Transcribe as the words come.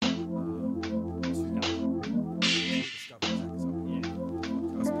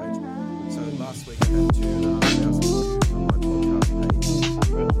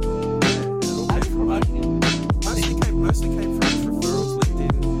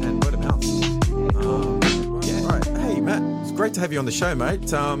to have you on the show,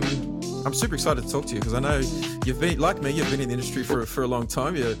 mate. I'm super excited to talk to you because I know you've been, like me, you've been in the industry for a long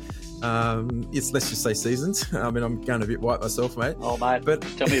time. It's, let's just say, seasoned. I mean, I'm going a bit white myself, mate. Oh, mate, but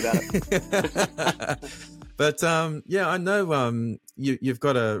tell me about it. But yeah, I know you've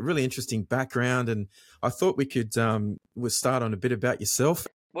got a really interesting background, and I thought we'll start on a bit about yourself.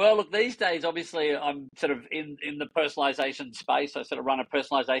 Well, look, these days, obviously, I'm sort of in the personalisation space. I sort of run a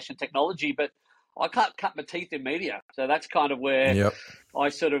personalisation technology, but I can't cut my teeth in media. So that's kind of where I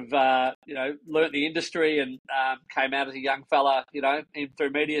sort of, learnt the industry and came out as a young fella, in through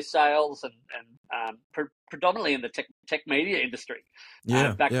media sales and predominantly in the tech media industry.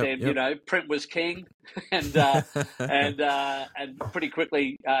 Back then, print was king, and pretty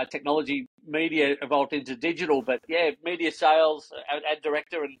quickly technology media evolved into digital. But yeah, media sales, ad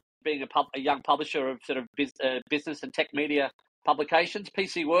director, and being a young publisher of sort of business and tech media publications,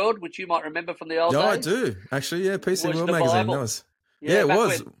 PC World, which you might remember from the old days. I do. Actually, yeah, PC World magazine. That was, it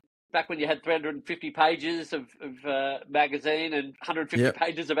was. Back when you had 350 pages of magazine and 150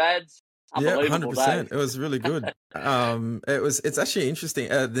 pages of ads. Unbelievable 100%. days. It was really good. It's actually interesting.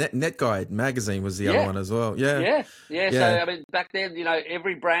 Net Guide magazine was the other one as well. Yeah. So, I mean, back then,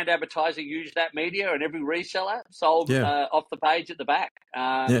 every brand advertiser used that media, and every reseller sold off the page at the back.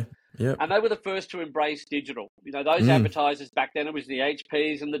 Yeah. And they were the first to embrace digital. Those advertisers back then, it was the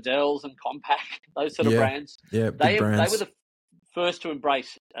HPs and the Dells and Compaq, those sort of brands. Yeah, they brands. were the first to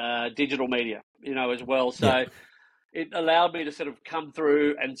embrace digital media, as well. So it allowed me to sort of come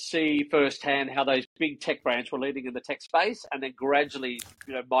through and see firsthand how those big tech brands were leading in the tech space, and then gradually,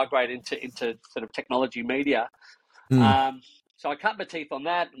 migrate into sort of technology media. So I cut my teeth on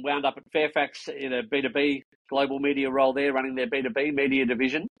that and wound up at Fairfax in a B2B global media role there, running their B2B media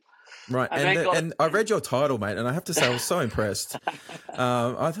division. Right, and I read your title, mate, and I have to say I was so impressed.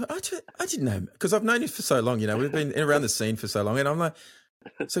 I didn't know, because I've known you for so long. We've been around the scene for so long, and I'm like,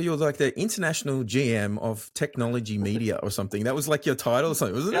 so you're like the international GM of technology media or something. That was like your title or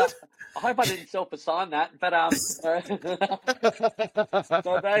something, wasn't it? I hope I didn't self-assign that, but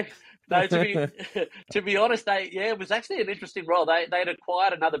to be honest, it was actually an interesting role. They'd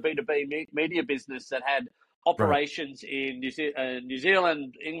acquired another B2B media business that had operations in New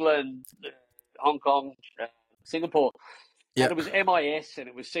Zealand, England, Hong Kong, Singapore. And it was MIS, and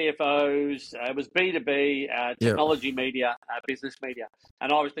it was CFOs, it was B2B, technology media, business media.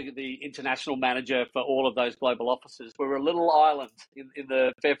 And I was the international manager for all of those global offices. We were a little island in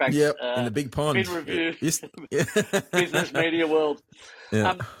the Fairfax in the big pond. Bin Review business media world.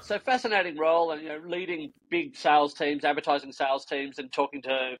 So fascinating role, and leading big sales teams, advertising sales teams, and talking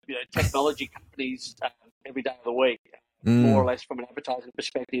to technology companies every day of the week, more or less from an advertising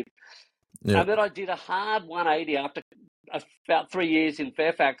perspective. And then I did a hard 180 after about 3 years in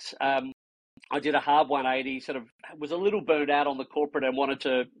Fairfax. I did a hard 180, sort of was a little burnt out on the corporate and wanted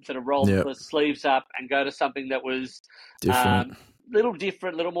to sort of roll the sleeves up and go to something that was little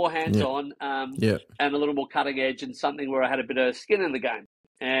different, a little more hands-on, and a little more cutting edge, and something where I had a bit of skin in the game.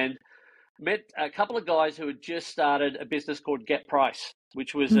 And met a couple of guys who had just started a business called Get Price,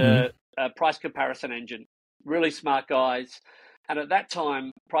 which was a price comparison engine. Really smart guys. And at that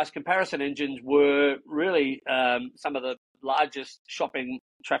time, price comparison engines were really some of the largest shopping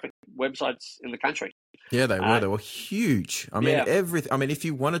traffic websites in the country. Yeah, they were. They were huge. I mean, if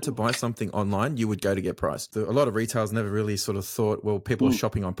you wanted to buy something online, you would go to Get Price. A lot of retailers never really sort of thought, well, people are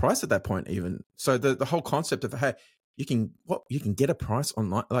shopping on price at that point even. So the whole concept of, hey, you can get a price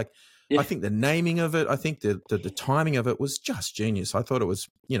online. Like, I think the naming of it, I think the timing of it was just genius. I thought it was,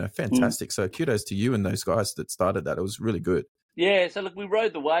 fantastic. So kudos to you and those guys that started that. It was really good. Yeah, so look, we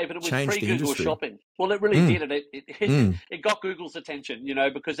rode the wave, but it was pre-Google shopping. Well, it really did. It got Google's attention,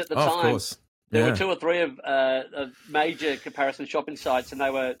 because at the time there were 2 or 3 of major comparison shopping sites, and they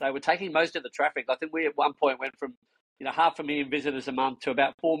were taking most of the traffic. I think we at one point went from 500,000 visitors a month to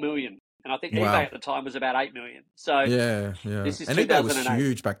about 4 million. And I think eBay at the time was about 8 million. So this is 2008. eBay was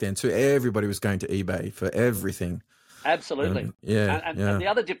huge back then too. Everybody was going to eBay for everything. Absolutely. And the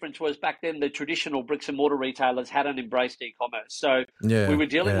other difference was back then the traditional bricks and mortar retailers hadn't embraced e-commerce. So we were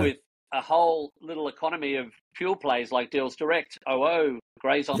dealing with a whole little economy of pure plays like Deals Direct, OO,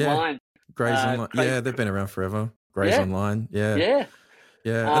 Grays Online. Grays Online. They've been around forever. Grays Online. Yeah.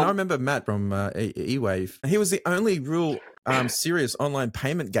 And I remember Matt from eWave. He was the only real serious online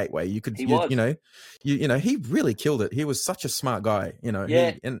payment gateway. He really killed it. He was such a smart guy,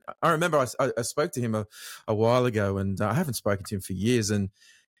 and I remember I spoke to him a while ago, and I haven't spoken to him for years. And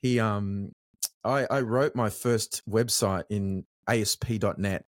he, I wrote my first website in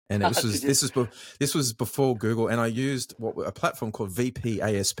ASP.NET. And this was before Google, and I used a platform called VP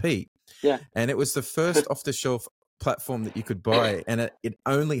ASP. Yeah. And it was the first off-the-shelf platform that you could buy, and it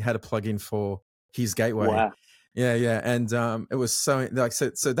only had a plugin for his gateway. Wow. Yeah, and it was so like so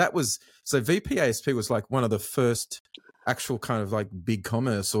that was VPASP was like one of the first actual kind of like big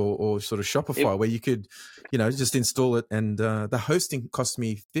commerce or sort of Shopify where you could, just install it, and the hosting cost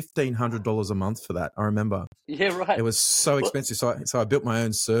me $1,500 a month for that. I remember. Yeah, right. It was so expensive, so I built my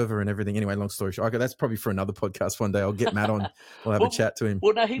own server and everything. Anyway, long story short, okay, that's probably for another podcast one day. I'll get Matt on. We'll have a chat to him.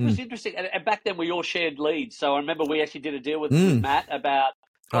 Well, no, he was interesting, and back then we all shared leads. So I remember we actually did a deal with Matt about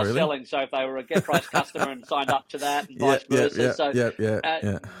cross-selling. Really? So if they were a Get Price customer and signed up to that, and vice versa.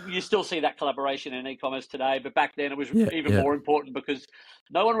 You still see that collaboration in e-commerce today, but back then it was even more important because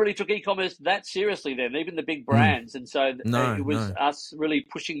no one really took e-commerce that seriously then, even the big brands. And so it was us really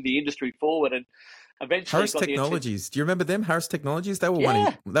pushing the industry forward. And eventually Harris Technologies. Do you remember them? Harris Technologies? They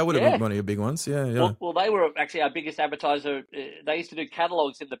were that would have been one of your big ones. Yeah. Well, they were actually our biggest advertiser. They used to do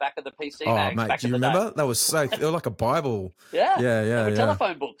catalogs in the back of the PC mags. Mate, do you remember? That was so. They were like a Bible. Yeah. They were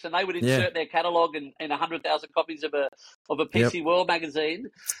telephone books, and they would insert their catalog in 100,000 copies of a PC World magazine.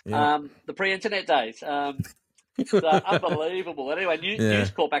 The pre-internet days. So unbelievable. Anyway,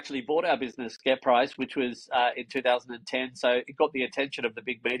 News Corp actually bought our business, Get Price, which was in 2010. So it got the attention of the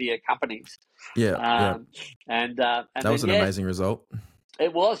big media companies. And that was an amazing result.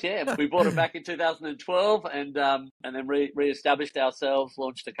 It was, yeah. We bought it back in 2012, and then re-established ourselves,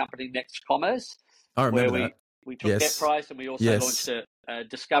 launched a company, Next Commerce. I remember where that. we took Get Price, and we also launched a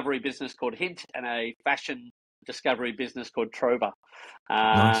discovery business called Hint and a fashion discovery business called Trover.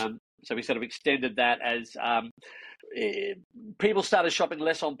 Nice. So we sort of extended that as people started shopping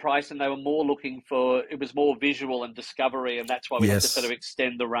less on price, and they were more looking for, it was more visual and discovery, and that's why we had to sort of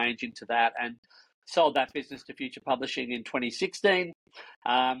extend the range into that, and sold that business to Future Publishing in 2016.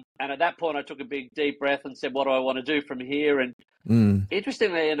 And at that point, I took a big deep breath and said, what do I want to do from here? And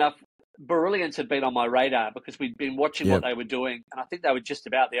interestingly enough, Brilliance had been on my radar because we'd been watching what they were doing, and I think they were just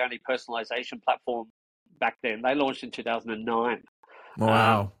about the only personalization platform back then. They launched in 2009.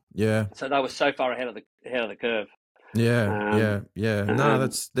 Wow. So they were so far ahead of the curve. No,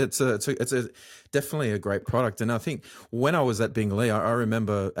 it's definitely a great product. And I think when I was at Bingley, I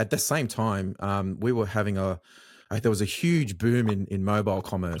remember at the same time, we were having there was a huge boom in mobile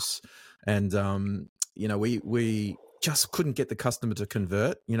commerce, and we just couldn't get the customer to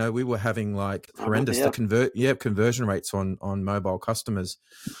convert. We were having like horrendous conversion rates on mobile customers.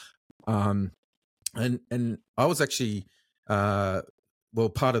 And I was actually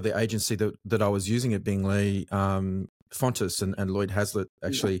part of the agency that I was using at Bingley, Fontes and Lloyd Hazlitt,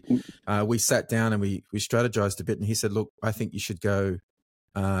 actually, we sat down and we strategized a bit, and he said, look, I think you should go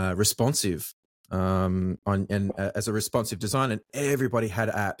responsive as a responsive design. And everybody had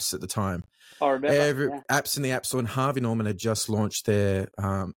apps at the time. I remember. Apps in the App Store, and Harvey Norman had just launched their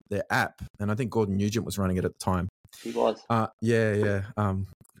app, and I think Gordon Nugent was running it at the time. He was.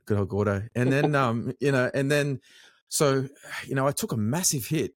 Good old Gordo. And then, so, I took a massive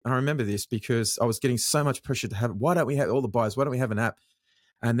hit. I remember this because I was getting so much pressure to have, why don't we have all the buyers? Why don't we have an app?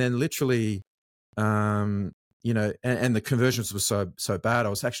 And then literally, and the conversions were so bad. I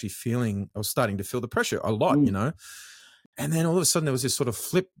was starting to feel the pressure a lot, and then all of a sudden there was this sort of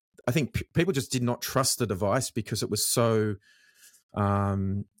flip. I think people just did not trust the device because it was so,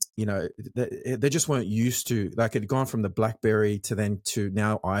 they just weren't used to, like, it had gone from the BlackBerry to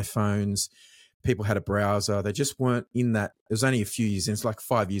now iPhones. People had a browser. They just weren't in that. It was only a few years in. It's like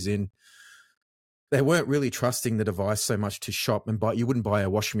 5 years in. They weren't really trusting the device so much to shop and buy. You wouldn't buy a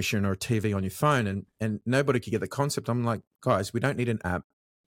washing machine or a TV on your phone, and nobody could get the concept. I'm like, guys, we don't need an app.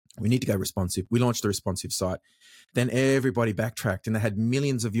 We need to go responsive. We launched a responsive site. Then everybody backtracked, and they had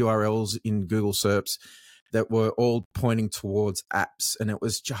millions of URLs in Google SERPs that were all pointing towards apps, and it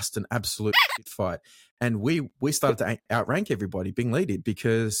was just an absolute fight. And we started to outrank everybody. Bingley did,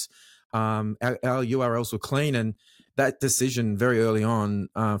 because our URLs were clean, and that decision very early on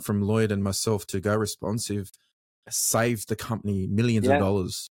from Lloyd and myself to go responsive saved the company millions of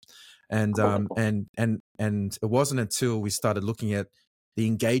dollars. And it wasn't until we started looking at the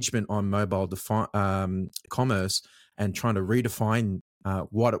engagement on mobile commerce and trying to redefine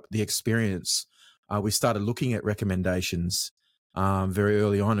the experience. We started looking at recommendations very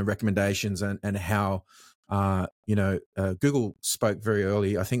early on, and recommendations and how Google spoke very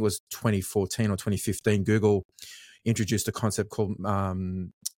early. I think it was 2014 or 2015. Google introduced a concept called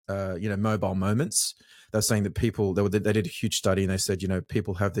mobile moments. They're saying that people they did a huge study, and they said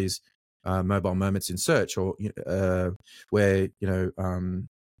people have these mobile moments in search, or where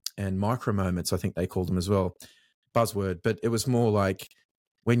and micro moments, I think they called them as well, buzzword. But it was more like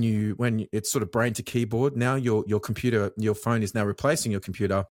when it's sort of brain to keyboard. Now your phone is now replacing your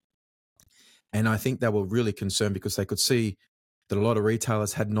computer, And I think they were really concerned because they could see that a lot of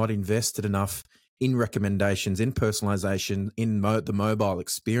retailers had not invested enough in recommendations, in personalization, in the mobile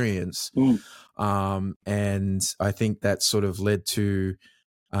experience. And I think that sort of led to,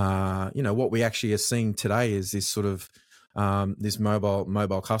 what we actually are seeing today is this sort of this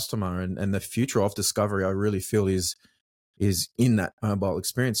mobile customer, and the future of discovery, I really feel is in that mobile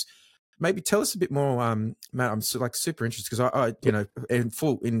experience. Maybe tell us a bit more, Matt. I'm super interested because I in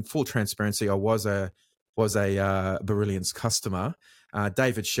full transparency, I was a Brilliance customer.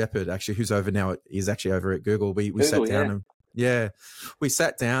 David Shepherd, actually, who's over now, is actually over at Google. We sat down we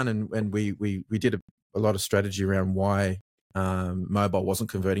sat down and we did a lot of strategy around why mobile wasn't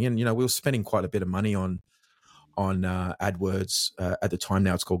converting, and we were spending quite a bit of money on AdWords at the time.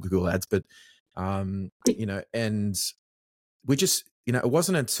 Now it's called Google Ads, but and we just, it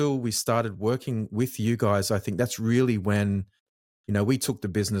wasn't until we started working with you guys, I think that's really when, we took the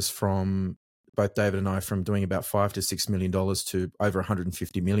business from, both David and I, from doing about $5 to $6 million to over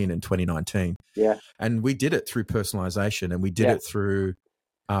 150 million in 2019. Yeah. And we did it through personalization, and we did it through,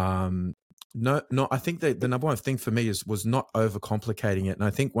 I think the number one thing for me was not overcomplicating it. And I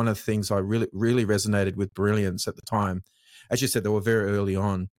think one of the things I really, really resonated with Brilliance at the time, as you said, they were very early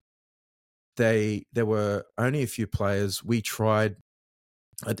on. There were only a few players. We tried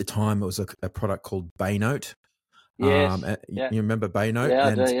at the time. It was a product called Baynote. Yes. You remember Baynote? Yeah,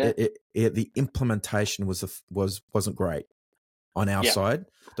 and I do, the implementation wasn't great on our side.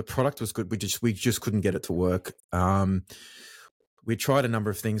 The product was good. We just couldn't get it to work. We tried a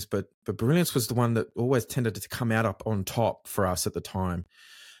number of things, but Brilliance was the one that always tended to come out up on top for us at the time.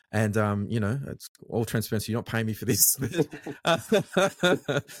 And, it's all transparency. You're not paying me for this.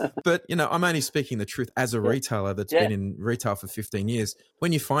 But, I'm only speaking the truth as a retailer that's been in retail for 15 years.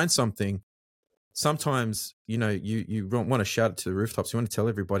 When you find something, sometimes, you want to shout it to the rooftops. You want to tell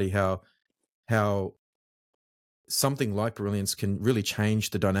everybody how something like Brilliance can really change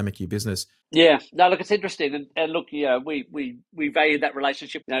the dynamic of your business. Yeah, no, look, it's interesting, and look, we value that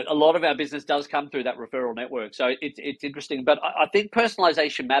relationship. A lot of our business does come through that referral network, so it's interesting. But I think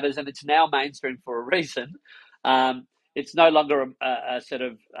personalization matters, and it's now mainstream for a reason. It's no longer a sort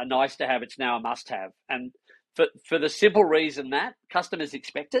of a nice to have; it's now a must have, and for the simple reason that customers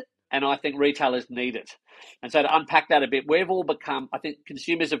expect it, and I think retailers need it. And so to unpack that a bit, we've all become, I think,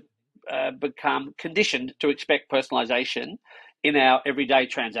 consumers have become conditioned to expect personalization in our everyday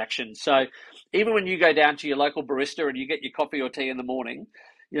transactions. So even when you go down to your local barista and you get your coffee or tea in the morning,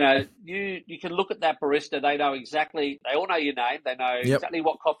 you can look at that barista. They all know your name. They know exactly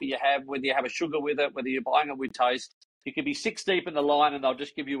what coffee you have, whether you have a sugar with it, whether you're buying it with toast. You could be 6 deep in the line and they'll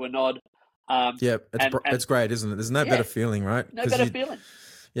just give you a nod. It's great, isn't it? There's no better feeling, right? No better feeling.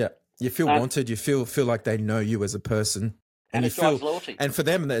 Yeah. You feel wanted. You feel like they know you as a person. And it drives loyalty. And for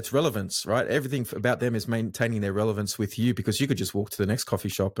them, it's relevance, right? Everything about them is maintaining their relevance with you, because you could just walk to the next coffee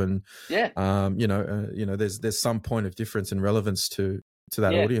shop and, there's some point of difference and relevance to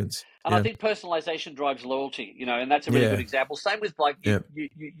that audience. And I think personalization drives loyalty, and that's a really good example. Same with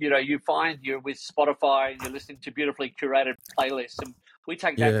you find you're with Spotify and you're listening to beautifully curated playlists, and we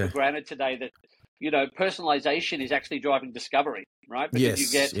take that for granted today that, personalization is actually driving discovery, right? Because you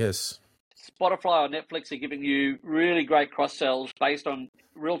get Spotify or Netflix are giving you really great cross-sells based on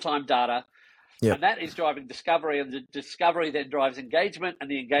real-time data. Yep. And that is driving discovery, and the discovery then drives engagement, and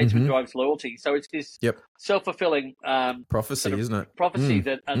the engagement drives loyalty. So it's this self-fulfilling prophecy, isn't it? Prophecy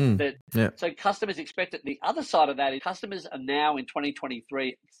so customers expect it. The other side of that is customers are now in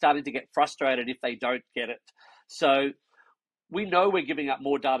 2023 starting to get frustrated if they don't get it. So we know we're giving up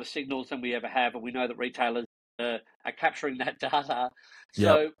more data signals than we ever have, and we know that retailers are capturing that data.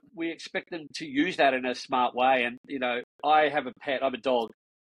 So we expect them to use that in a smart way. And, I have a pet, I'm a dog,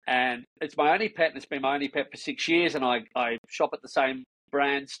 and it's my only pet, and it's been my only pet for 6 years. And I shop at the same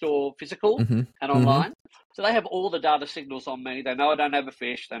brand store, physical and online. So they have all the data signals on me. They know I don't have a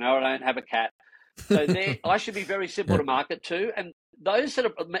fish. They know I don't have a cat. So I should be very simple to market to. And those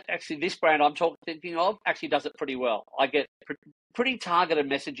actually, this brand I'm thinking of actually does it pretty well. I get pretty targeted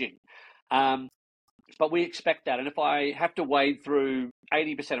messaging. But we expect that. And if I have to wade through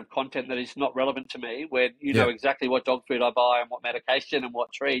 80% of content that is not relevant to me, where know exactly what dog food I buy and what medication and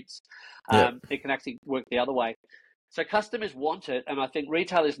what treats, it can actually work the other way. So customers want it, and I think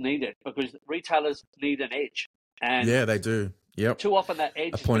retailers need it, because retailers need an edge. And they do. Yep. Too often that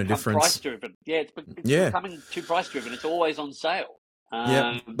edge has become price-driven. It's becoming too price-driven. It's always on sale.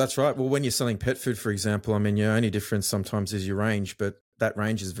 That's right. Well, when you're selling pet food, for example, I mean, your only difference sometimes is your range, but that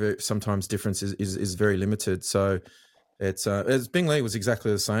range is sometimes difference is very limited. So it's Bingley was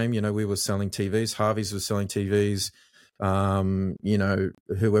exactly the same. We were selling TVs. Harvey's was selling TVs.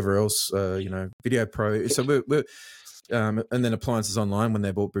 whoever else, Video Pro. So we're and then appliances online, when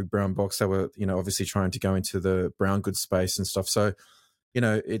they bought Big Brown Box, they were, obviously trying to go into the brown goods space and stuff. So,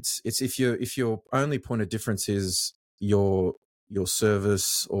 it's if your only point of difference is your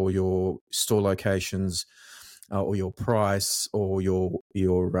service or your store locations, or your price or your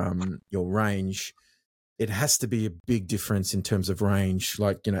range, it has to be a big difference in terms of range.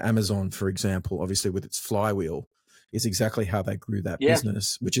 Like, Amazon, for example, obviously with its flywheel, is exactly how they grew that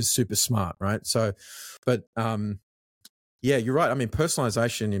business, which is super smart, right? So, but yeah, you're right. I mean,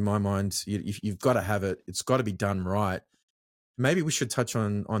 personalization, in my mind, you've got to have it. It's got to be done right. Maybe we should touch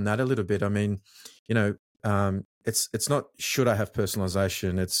on that a little bit. I mean, it's not should I have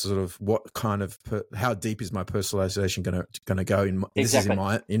personalization. It's sort of what kind of how deep is my personalization going to go in? This is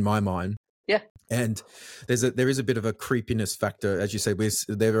in my mind. Yeah. And there is a bit of a creepiness factor, as you say.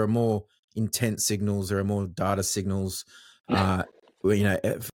 There are more intent signals, there are more data signals, that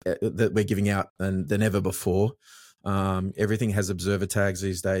we're giving out than ever before. Everything has observer tags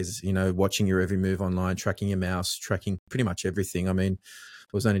these days. Watching your every move online, tracking your mouse, tracking pretty much everything. I mean,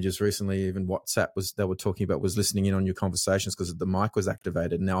 it was only just recently, even WhatsApp they were talking about was listening in on your conversations because the mic was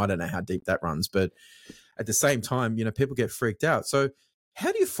activated. Now I don't know how deep that runs, but at the same time, people get freaked out. So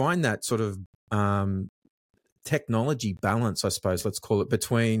how do you find that sort of technology balance, I suppose, let's call it,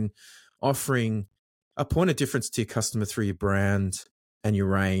 between offering a point of difference to your customer through your brand and your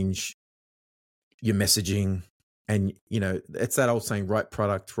range, your messaging, and, it's that old saying, right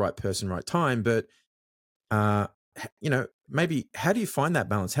product, right person, right time. But, maybe how do you find that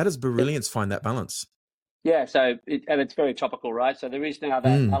balance? How does Brilliance find that balance? Yeah, so it's very topical, right? So there is now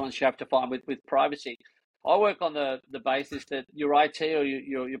that balance you have to find with privacy. I work on the basis that your IT or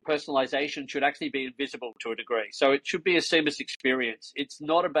your personalization should actually be invisible to a degree. So it should be a seamless experience. It's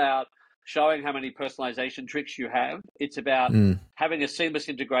not about showing how many personalization tricks you have. It's about having a seamless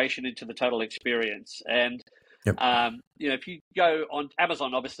integration into the total experience. And, if you go on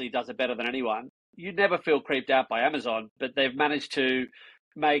Amazon, obviously does it better than anyone. You'd never feel creeped out by Amazon, but they've managed to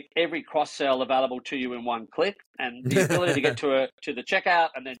make every cross-sell available to you in one click, and the ability to get to the checkout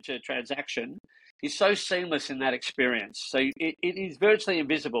and then to transaction is so seamless in that experience. So it is virtually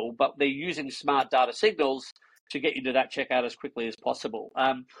invisible, but they're using smart data signals to get you to that checkout as quickly as possible.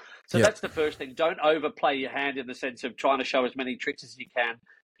 So that's the first thing. Don't overplay your hand in the sense of trying to show as many tricks as you can.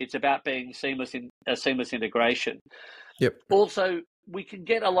 It's about being seamless integration. Yep. Also, we can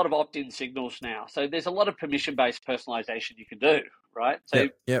get a lot of opt-in signals now. So there's a lot of permission-based personalization you can do, right? So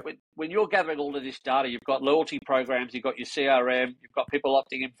when you're gathering all of this data, you've got loyalty programs, you've got your CRM, you've got people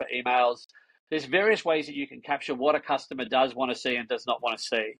opting in for emails. There's various ways that you can capture what a customer does want to see and does not want to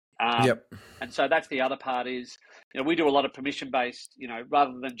see. And so that's the other part is, we do a lot of permission-based,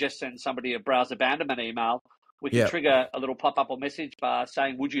 rather than just send somebody a browse abandonment email, we can trigger a little pop-up or message bar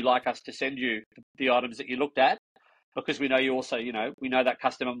saying, would you like us to send you the items that you looked at? Because we know you also, we know that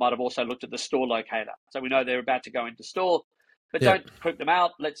customer might have also looked at the store locator. So we know they're about to go into store, but don't creep them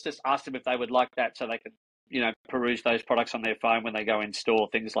out. Let's just ask them if they would like that so they can, peruse those products on their phone when they go in store,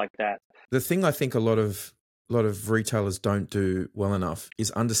 things like that. The thing I think a lot of retailers don't do well enough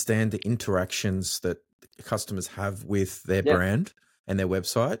is understand the interactions that customers have with their brand and their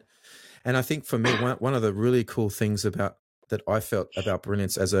website. And I think for me, one of the really cool things that I felt about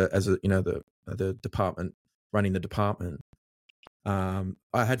Brilliance as a the department running the department, I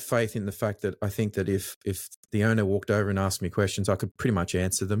had faith in the fact that I think that if the owner walked over and asked me questions, I could pretty much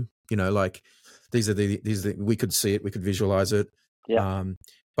answer them. Like these are we could see it, we could visualize it.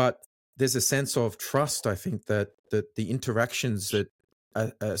 But there's a sense of trust, I think, that the interactions that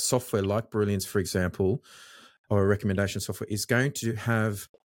a software like Brilliance, for example, or a recommendation software is going to have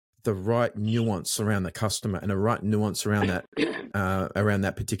the right nuance around the customer and a right nuance around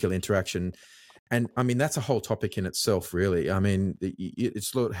that particular interaction. And I mean, that's a whole topic in itself, really. I mean,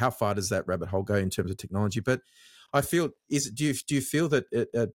 it's how far does that rabbit hole go in terms of technology? But I feel, do you feel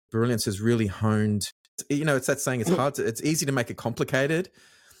that Brilliance has really honed? It's that saying, it's easy to make it complicated,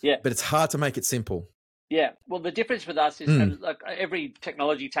 but it's hard to make it simple. Yeah, well, the difference with us is and every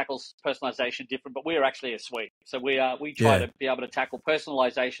technology tackles personalization different, but we're actually a suite. So we try to be able to tackle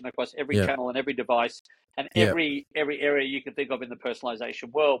personalization across every channel and every device and every area you can think of in the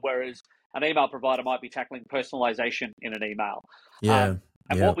personalization world, whereas an email provider might be tackling personalization in an email.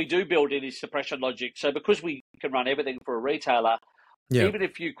 What we do build in is suppression logic. So because we can run everything for a retailer, even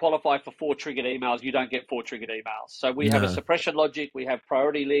if you qualify for 4 triggered emails, you don't get 4 triggered emails. So we have a suppression logic, we have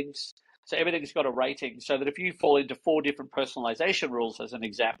priority links. So everything's got a rating so that if you fall into 4 different personalization rules, as an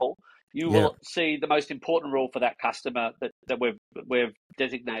example, you will see the most important rule for that customer that we've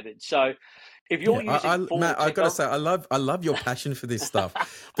designated. So if you're using Matt, I got to say, I love your passion for this stuff,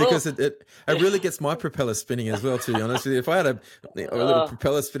 because it really gets my propeller spinning as well, to be honest with you. If I had a little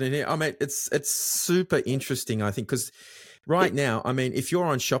propeller spinning here, I mean, it's super interesting, I think, because right now, I mean, if you're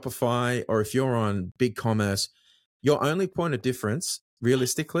on Shopify or if you're on BigCommerce, your only point of difference,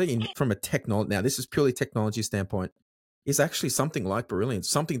 realistically, from a technology, now this is purely technology standpoint, is actually something like Brilliant,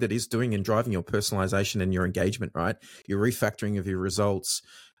 something that is doing and driving your personalization and your engagement, right? Your refactoring of your results,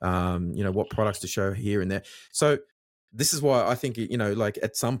 what products to show here and there. So this is why I think, like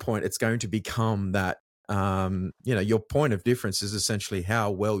at some point it's going to become that, your point of difference is essentially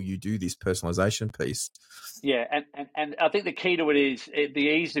how well you do this personalization piece. Yeah, and I think the key to it is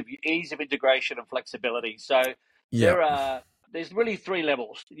the ease of integration and flexibility. So there's really three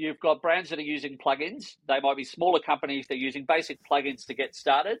levels. You've got brands that are using plugins. They might be smaller companies. They're using basic plugins to get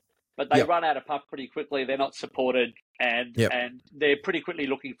started, but they run out of puff pretty quickly. They're not supported, and they're pretty quickly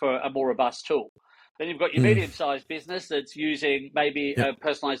looking for a more robust tool. Then you've got your medium-sized business that's using maybe a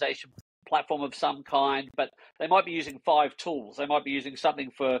personalization platform of some kind, but they might be using 5 tools. They might be using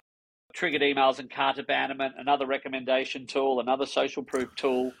something for triggered emails and cart abandonment, another recommendation tool, another social proof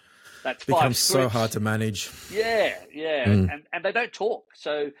tool. That's 5 becomes scripts. So hard to manage. Yeah. And they don't talk.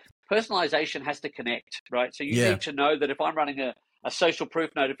 So personalization has to connect, right? So you need to know that if I'm running a social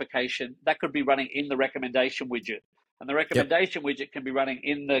proof notification, that could be running in the recommendation widget. And the recommendation widget can be running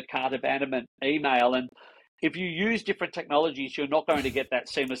in the cart abandonment email. And if you use different technologies, you're not going to get that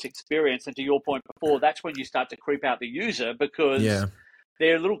seamless experience. And to your point before, that's when you start to creep out the user, because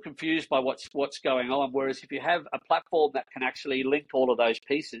they're a little confused by what's going on. Whereas if you have a platform that can actually link all of those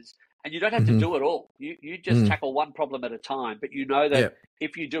pieces, and you don't have to do it all, you just tackle one problem at a time, but you know that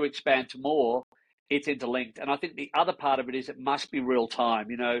if you do expand to more, it's interlinked. And I think the other part of it is it must be real time.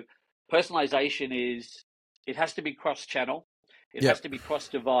 Personalization it has to be cross-channel, it has to be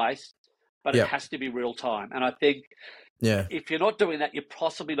cross-device, but it has to be real time. And I think if you're not doing that, you're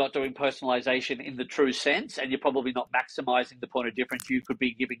possibly not doing personalization in the true sense, and you're probably not maximizing the point of difference you could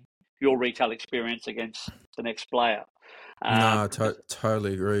be giving your retail experience against the next player. No,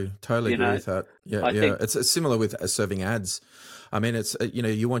 totally agree. Totally agree with that. Yeah, It's similar with serving ads. I mean, it's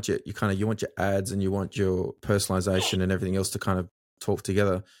you want your ads and you want your personalization and everything else to kind of talk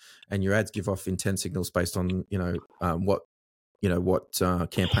together, and your ads give off intent signals based on what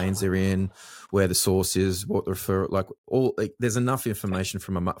campaigns they're in, where the source is, what the there's enough information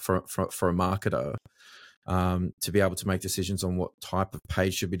for a marketer to be able to make decisions on what type of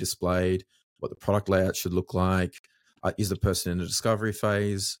page should be displayed, what the product layout should look like. Is the person in the discovery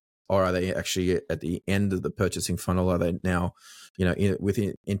phase, or are they actually at the end of the purchasing funnel? Are they now, with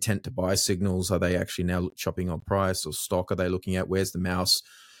intent to buy signals? Are they actually now shopping on price or stock? Are they looking at where's the mouse?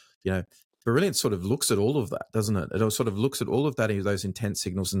 Brilliant sort of looks at all of that, doesn't it? It sort of looks at all of that, those intent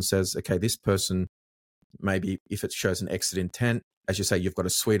signals, and says, okay, this person, maybe if it shows an exit intent, as you say, you've got a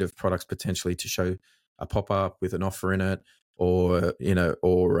suite of products potentially to show a pop-up with an offer in it, or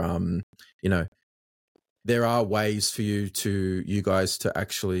there are ways for you guys to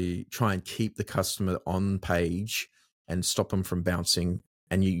actually try and keep the customer on page and stop them from bouncing,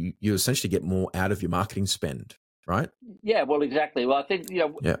 and you essentially get more out of your marketing spend, right? Yeah, well, exactly. Well, I think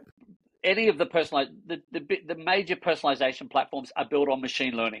any of the major personalization platforms are built on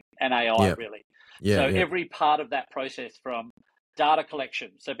machine learning and AI, really. Every part of that process, from data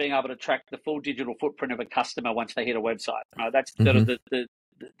collection, so being able to track the full digital footprint of a customer once they hit a website, right? That's sort of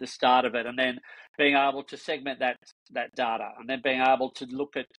the start of it, and then being able to segment that data, and then being able to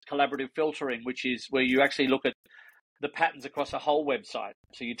look at collaborative filtering, which is where you actually look at the patterns across a whole website.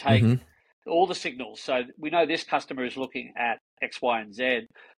 So you take all the signals. So we know this customer is looking at X, Y, and Z,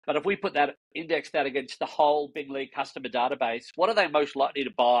 but if we index that against the whole Rigney customer database, what are they most likely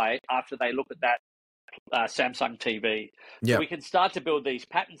to buy after they look at that Samsung TV? So we can start to build these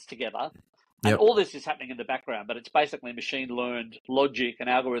patterns together. And all this is happening in the background, but it's basically machine-learned logic and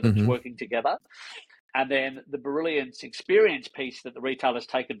algorithms working together. And then the brilliance experience piece that the retailers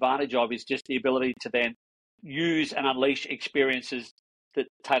take advantage of is just the ability to then use and unleash experiences that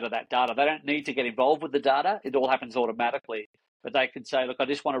tailor that data. They don't need to get involved with the data. It all happens automatically. But they can say, look, I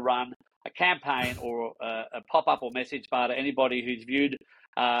just want to run a campaign or a pop-up or message bar to anybody who's viewed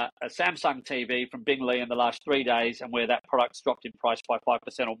a Samsung TV from Rigney in the last 3 days and where that product's dropped in price by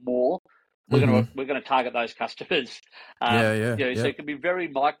 5% or more. We're going to target those customers. So it can be very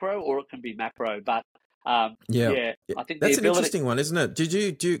micro or it can be macro. But I think that's an interesting one, isn't it? Did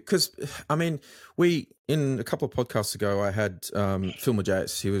you do? Because I mean, we in a couple of podcasts ago, I had Phil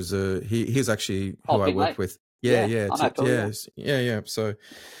Majace. He was he's actually who I work with. Yeah. So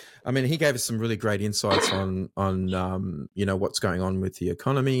I mean, he gave us some really great insights on what's going on with the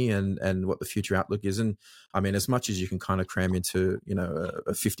economy and what the future outlook is. And I mean, as much as you can kind of cram into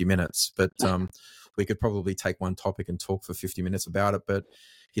 50 minutes, but we could probably take one topic and talk for 50 minutes about it. But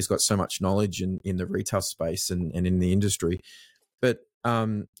he's got so much knowledge in the retail space and in the industry. But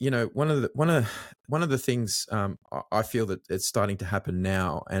one of the things I feel that it's starting to happen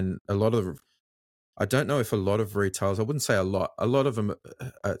now, and I don't know if a lot of retailers, I wouldn't say a lot of them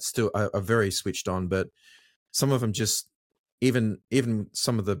are very switched on, but some of them just, even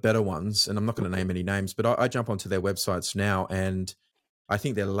some of the better ones, and I'm not going to name any names, but I jump onto their websites now, and I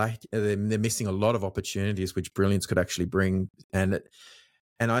think they're missing a lot of opportunities which Brilliance could actually bring. And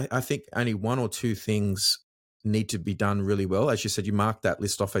I think only one or two things need to be done really well. As you said, you mark that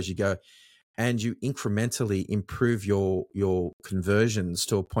list off as you go, and you incrementally improve your conversions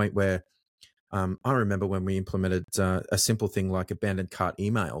to a point where, I remember when we implemented a simple thing like abandoned cart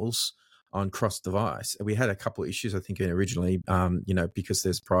emails on cross-device. We had a couple of issues, I think, originally, because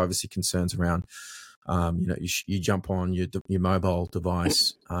there's privacy concerns around, you jump on your mobile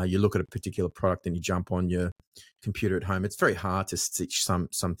device, you look at a particular product, and you jump on your computer at home. It's very hard to stitch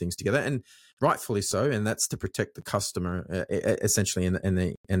some things together, and rightfully so. And that's to protect the customer, essentially,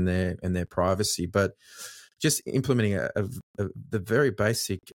 in their privacy. But just implementing the very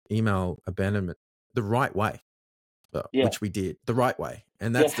basic email abandonment the right way, which we did the right way.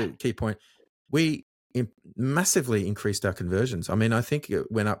 And that's the key point. We massively increased our conversions. I mean, I think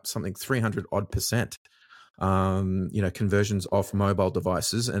it went up something 300 odd %, conversions off mobile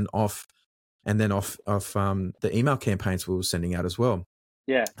devices and then off the email campaigns we were sending out as well.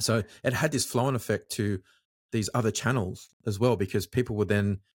 Yeah. So it had this flow-on effect to these other channels as well, because people were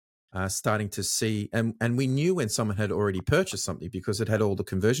then starting to see, and we knew when someone had already purchased something because it had all the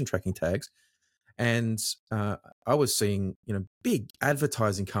conversion tracking tags. And I was seeing, big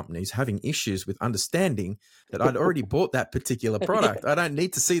advertising companies having issues with understanding that I'd already bought that particular product. I don't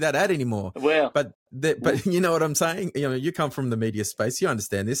need to see that ad anymore. Well, but you know what I'm saying? You come from the media space, you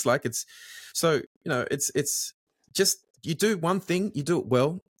understand this. Like it's just, you do one thing, you do it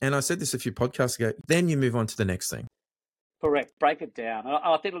well. And I said this a few podcasts ago, then you move on to the next thing. Correct. Break it down.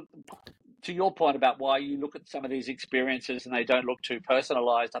 I think, to your point about why you look at some of these experiences and they don't look too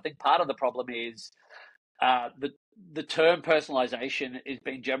personalized, I think part of the problem is the term personalization is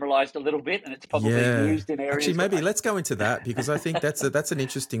being generalized a little bit, and it's probably used in areas. Actually, maybe let's go into that, because I think that's an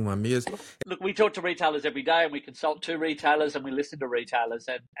interesting one. Because look, we talk to retailers every day, and we consult to retailers, and we listen to retailers,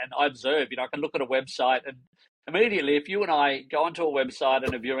 and I observe. I can look at a website, and immediately, if you and I go onto a website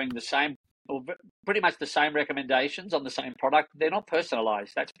and are viewing the same, or pretty much the same recommendations on the same product, they're not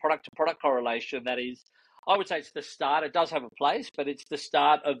personalized. That's product to product correlation. That is, I would say, it's the start. It does have a place, but it's the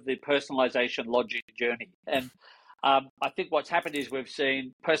start of the personalization logic journey. And I think what's happened is we've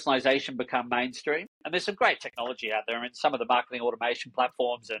seen personalization become mainstream, and there's some great technology out there. I mean, some of the marketing automation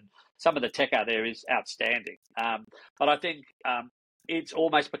platforms and some of the tech out there is outstanding. But I think it's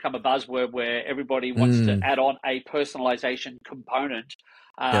almost become a buzzword where everybody wants to add on a personalization component.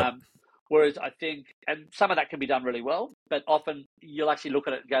 Whereas I think, and some of that can be done really well, but often you'll actually look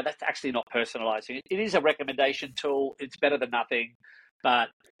at it and go, that's actually not personalizing. It is a recommendation tool. It's better than nothing. But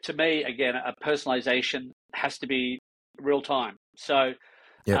to me, again, a personalization has to be real time. So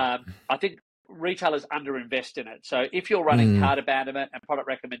I think retailers underinvest in it. So if you're running cart abandonment and product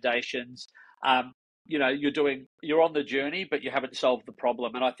recommendations, you're on the journey, but you haven't solved the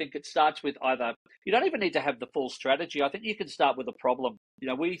problem. And I think it starts with either, you don't even need to have the full strategy. I think you can start with a problem.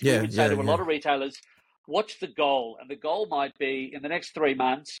 We would say to a lot of retailers, what's the goal? And the goal might be, in the next 3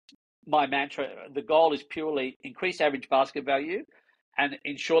 months, my mantra, the goal is purely increase average basket value and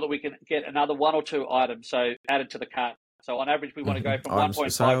ensure that we can get another 1 or 2 items added to the cart. So on average, we want to go from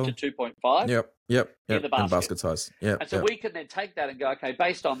 1.5 to 2.5. Yep. In the basket. And basket size. And so we can then take that and go, okay,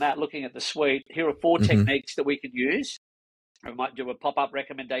 based on that, looking at the suite, here are 4 techniques that we can use. We might do a pop-up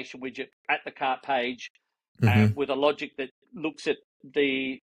recommendation widget at the cart page with a logic that looks at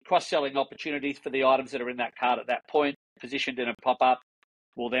the cross-selling opportunities for the items that are in that cart at that point, positioned in a pop-up.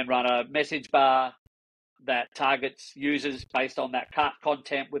 We'll then run a message bar that targets users based on that cart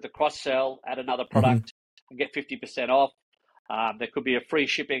content with a cross-sell at another product and get 50% off. There could be a free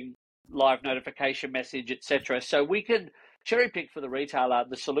shipping live notification message, etc. So we can cherry pick for the retailer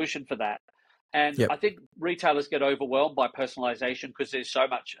the solution for that. And I think retailers get overwhelmed by personalization because there's so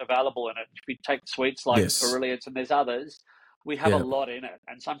much available in it. If you take suites like Brilliance and there's others, we have a lot in it.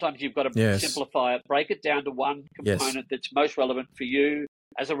 And sometimes you've got to simplify it, break it down to one component that's most relevant for you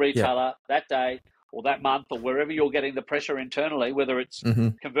as a retailer that day or that month or wherever you're getting the pressure internally, whether it's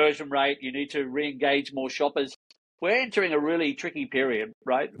conversion rate, you need to re-engage more shoppers. we're entering a really tricky period,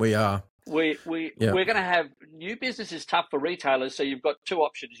 right? We are. We're going to have new businesses tough for retailers. So you've got two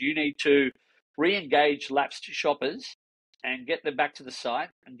options. You need to re-engage lapsed shoppers and get them back to the site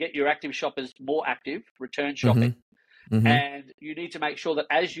and get your active shoppers more active, return shopping. And you need to make sure that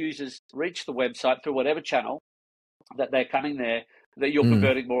as users reach the website through whatever channel that they're coming there, that you're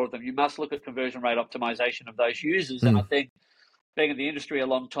converting more of them. You must look at conversion rate optimization of those users. And I think, being in the industry a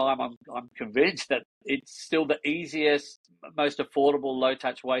long time, I'm convinced that it's still the easiest, most affordable,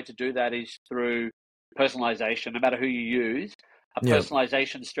 low-touch way to do that is through personalisation, no matter who you use. A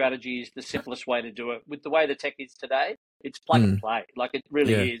personalisation strategy is the simplest way to do it. With the way the tech is today, it's plug and play. Like, it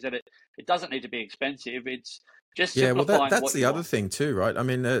really is. And it doesn't need to be expensive. It's just simplifying well, that's the other thing too, right? I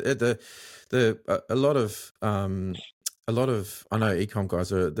mean, a lot of I know e-com guys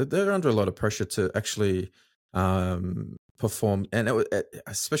they're under a lot of pressure to actually perform, and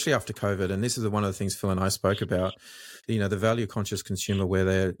especially after COVID. And this is one of the things Phil and I spoke about. The value conscious consumer, where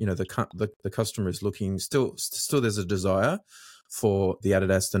they're the customer is looking still. There's a desire for the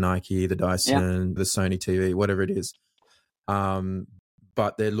Adidas, the Nike, the Dyson, the Sony TV, whatever it is.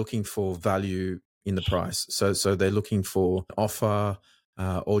 But they're looking for value in the price. So they're looking for offer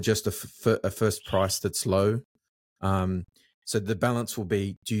or just a first price that's low. So the balance will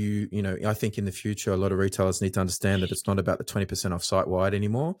be, I think in the future, a lot of retailers need to understand that it's not about the 20% off site wide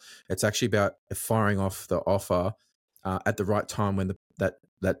anymore. It's actually about firing off the offer at the right time when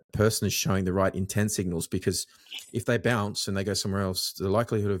that person is showing the right intent signals, because if they bounce and they go somewhere else, the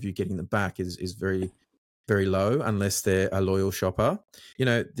likelihood of you getting them back is very, very low unless they're a loyal shopper.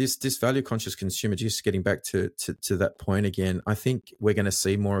 This value conscious consumer, just getting back to that point again, I think we're going to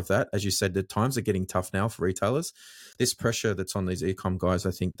see more of that. As you said, the times are getting tough now for retailers. This pressure that's on these e-com guys,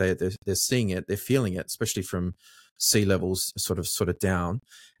 I think they're seeing it, they're feeling it, especially from C levels sort of down.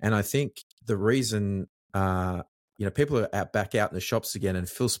 And I think the reason, people are back out in the shops again, and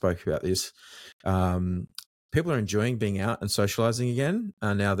Phil spoke about this. People are enjoying being out and socializing again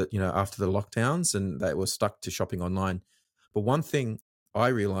now that, after the lockdowns, and they were stuck to shopping online. But one thing I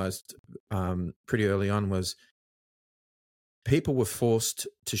realized pretty early on was people were forced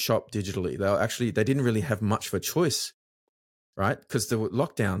to shop digitally. They didn't really have much of a choice, right? Because there were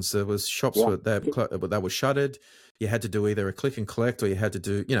lockdowns. There was shops that were shuttered. You had to do either a click and collect, or you had to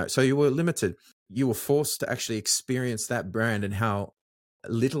do, so you were limited. You were forced to actually experience that brand and how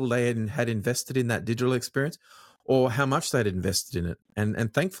little they had invested in that digital experience, or how much they'd invested in it.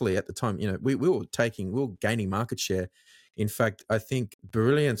 And thankfully at the time, we were gaining market share. In fact, I think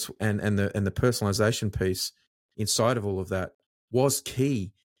brilliance and the personalization piece inside of all of that was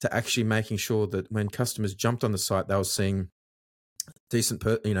key to actually making sure that when customers jumped on the site, they were seeing decent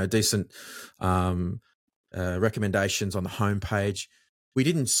recommendations on the homepage. We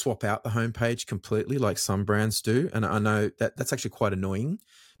didn't swap out the homepage completely like some brands do. And I know that's actually quite annoying,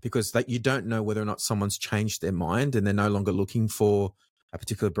 because you don't know whether or not someone's changed their mind and they're no longer looking for a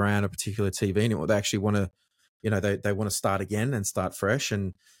particular brand or particular TV anymore. They actually want to, they want to start again and start fresh.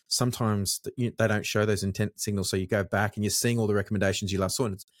 And sometimes they don't show those intent signals. So you go back and you're seeing all the recommendations you last saw.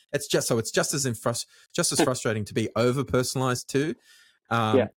 And it's just as frustrating to be over personalized too.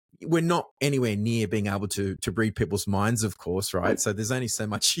 We're not anywhere near being able to read people's minds, of course, right? So there's only so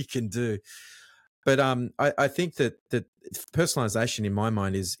much you can do. But I think that personalization, in my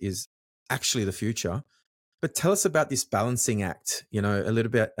mind, is actually the future. But tell us about this balancing act, a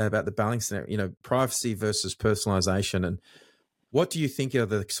little bit about the balancing act, privacy versus personalization. And what do you think are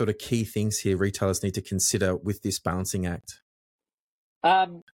the sort of key things here retailers need to consider with this balancing act?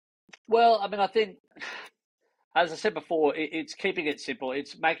 Well, I mean, I think, as I said before, it's keeping it simple.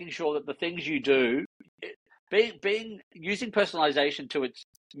 It's making sure that the things you do, using personalization to its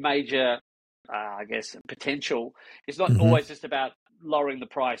major, potential, is not always just about lowering the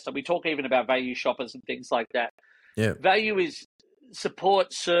price. So we talk even about value shoppers and things like that. Yeah, value is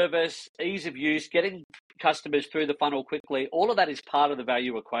support, service, ease of use, getting customers through the funnel quickly. All of that is part of the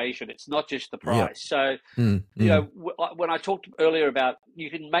value equation. It's not just the price. So, when I talked earlier about you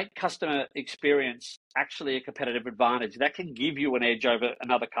can make customer experience actually a competitive advantage, that can give you an edge over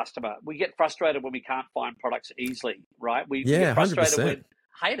another customer. We get frustrated when we can't find products easily, right? We get frustrated 100%. when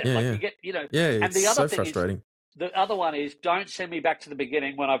hate it. You get, and the other so thing frustrating. is, the other one is, don't send me back to the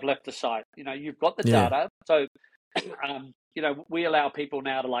beginning when I've left the site. You've got the data. So, we allow people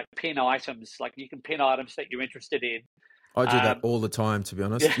now to pin items. You can pin items that you're interested in. I do that all the time, to be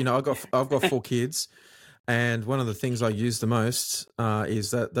honest. I've got 4 kids, and one of the things I use the most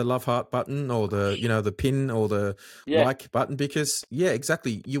is the love heart button, or the pin, or the like button, because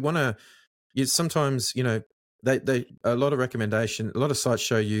exactly. You want to. Sometimes they a lot of sites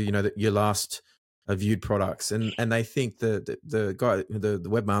show you that your last viewed products, and they think the guy, the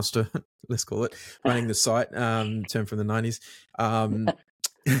webmaster, let's call it, running the site, term from the 90s,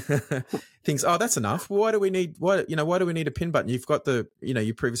 thinks, oh, that's enough. Why do we need why do we need a pin button? You've got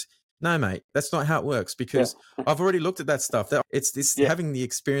your previous. No, mate, that's not how it works, because I've already looked at that stuff. It's this having the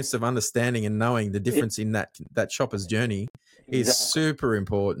experience of understanding and knowing the difference in that shopper's journey is super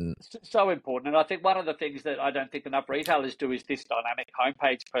important. So important. And I think one of the things that I don't think enough retailers do is this dynamic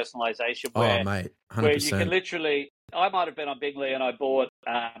homepage personalization where, mate, 100%. where you can literally, I might have been on Bingley and I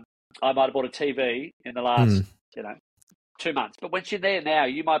might have bought a TV in the last, 2 months. But once you're there now,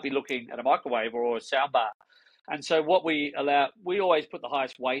 you might be looking at a microwave or a soundbar. And so what we always put the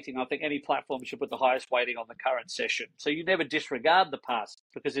highest weighting. I think any platform should put the highest weighting on the current session. So you never disregard the past,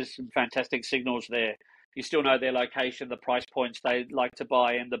 because there's some fantastic signals there. You still know their location, the price points they like to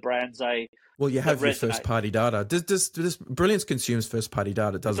buy, and the brands they you have your first party data. Does Brilliance consumes first party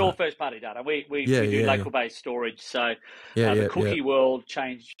data? Doesn't it's all first party data. We do local based storage, so the cookie world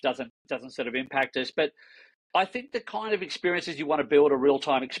change doesn't sort of impact us. But I think the kind of experiences you want to build are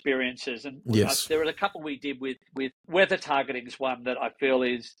real-time experiences. And there are a couple we did with weather targeting is one that I feel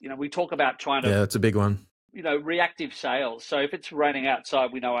is, we talk about trying to... Yeah, it's a big one. Reactive sales. So if it's raining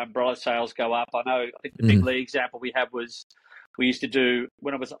outside, we know umbrella sales go up. I think the Big Lee example we had was we used to do,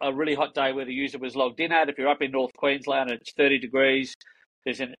 when it was a really hot day where the user was logged in at, if you're up in North Queensland and it's 30 degrees,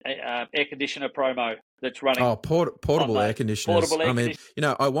 there's an air conditioner promo that's running. Oh, portable air conditioners.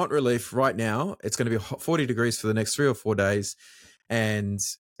 I want relief right now. It's going to be 40 degrees for the next 3 or 4 days. And,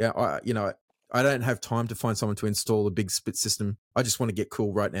 I don't have time to find someone to install a big split system. I just want to get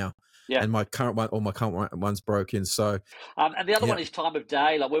cool right now. Yeah. And my current one's broken. So, and the other one is time of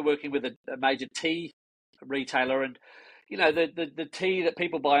day. Like, we're working with a major tea retailer, and the tea that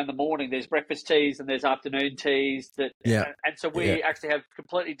people buy in the morning, there's breakfast teas and there's afternoon teas. And so we actually have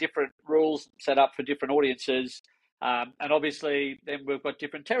completely different rules set up for different audiences. And obviously then we've got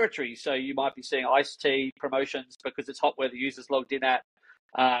different territories. So you might be seeing iced tea promotions because it's hot where the user's logged in at,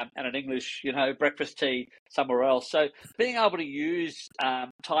 and an English, breakfast tea somewhere else. So being able to use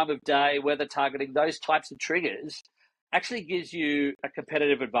time of day, weather targeting, those types of triggers actually gives you a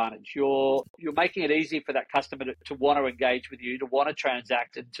competitive advantage. You're making it easy for that customer to want to engage with you, to want to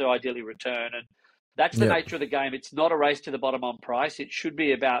transact, and to ideally return. And that's the nature of the game. It's not a race to the bottom on price. It should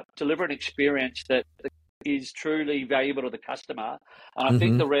be about delivering an experience that is truly valuable to the customer. And I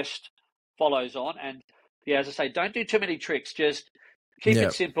think the rest follows on. And as I say, don't do too many tricks. Just keep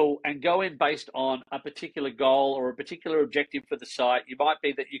it simple and go in based on a particular goal or a particular objective for the site. You might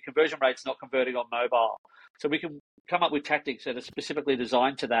be that your conversion rate's not converting on mobile. So we can come up with tactics that are specifically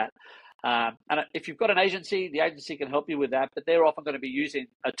designed to that. And if you've got an agency, the agency can help you with that, but they're often going to be using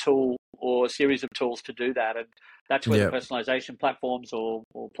a tool or a series of tools to do that. And that's where the personalization platforms or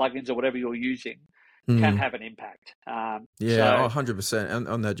plugins or whatever you're using can have an impact. 100%.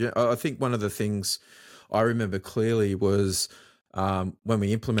 On that, I think one of the things I remember clearly was when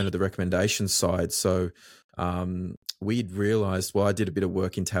we implemented the recommendation side. So we'd realized, I did a bit of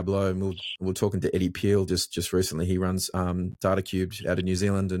work in Tableau, and we were talking to Eddie Peel just recently. He runs DataCube out of New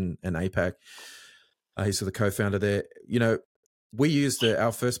Zealand and APAC. He's the co-founder there. We used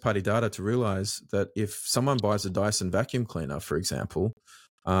our first party data to realize that if someone buys a Dyson vacuum cleaner, for example,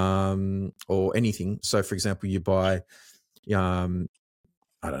 or anything. So for example, you buy, a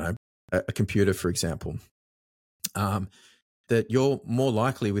computer, for example, that you're more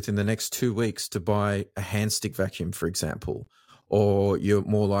likely within the next 2 weeks to buy a hand stick vacuum, for example, or you're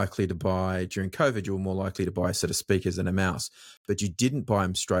more likely to buy, during COVID, you were more likely to buy a set of speakers and a mouse, but you didn't buy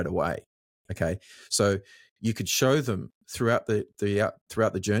them straight away. Okay. So you could show them throughout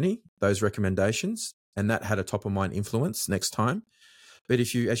the journey, those recommendations, and that had a top of mind influence next time. But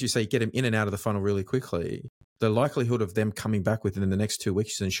if you, as you say, get them in and out of the funnel really quickly, the likelihood of them coming back within the next 2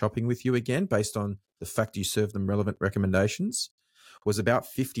 weeks and shopping with you again, based on the fact you served them relevant recommendations, was about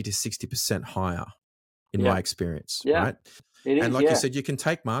 50 to 60% higher in my experience, right? And like you said, you can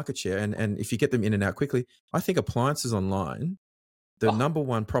take market share, and if you get them in and out quickly, I think appliances online, the number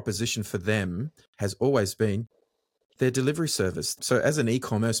one proposition for them has always been their delivery service. So as an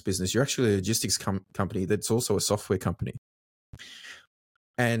e-commerce business, you're actually a logistics company that's also a software company.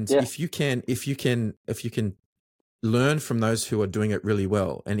 And if you can learn from those who are doing it really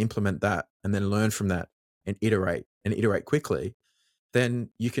well and implement that, and then learn from that and iterate quickly, then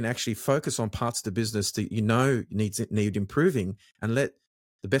you can actually focus on parts of the business that need improving, and let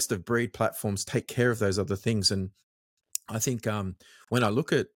the best of breed platforms take care of those other things. And I think when I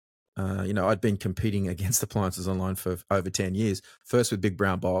look at, I'd been competing against appliances online for over 10 years, first with Big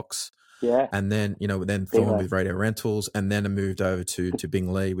Brown Box, Yeah. And then, then Thorn with Radio Rentals, and then I moved over to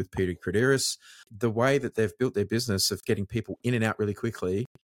Bing Lee with Peter Crederis. The way that they've built their business of getting people in and out really quickly,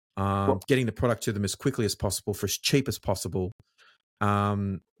 getting the product to them as quickly as possible for as cheap as possible,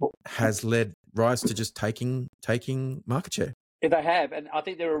 has led Rise to just taking market share. They have, and I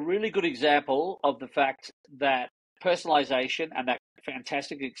think they're a really good example of the fact that personalization and that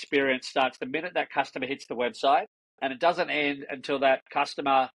fantastic experience starts the minute that customer hits the website, and it doesn't end until that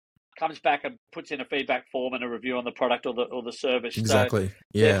customer comes back and puts in a feedback form and a review on the product or the service. Exactly. So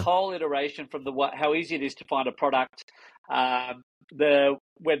yeah. their whole iteration from how easy it is to find a product,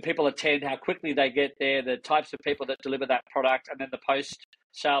 when people attend, how quickly they get there, the types of people that deliver that product, and then the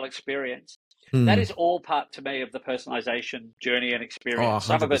post-sale experience. That is all part, to me, of the personalization journey and experience. 100%.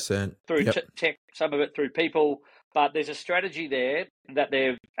 Some of it through tech, some of it through people, but there's a strategy there that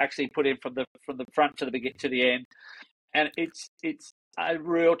they've actually put in from the front to the end, and it's a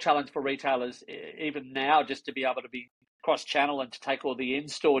real challenge for retailers even now, just to be able to be cross-channel and to take all the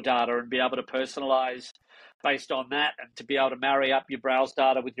in-store data and be able to personalize based on that, and to be able to marry up your browse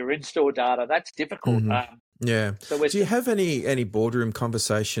data with your in-store data. That's difficult. Yeah. So do you have any boardroom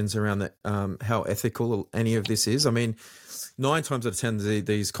conversations around that? How ethical any of this is? I mean, 9 times out of 10,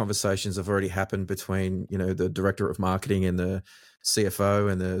 these conversations have already happened between the director of marketing and the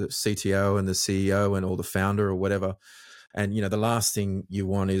CFO and the CTO and the CEO and or the founder or whatever. And the last thing you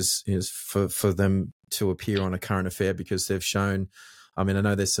want is for them to appear on a current affair because they've shown. I mean, I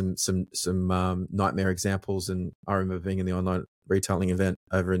know there's some nightmare examples, and I remember being in the online retailing event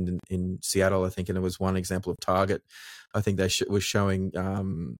over in Seattle, I think, and it was one example of Target. I think they was showing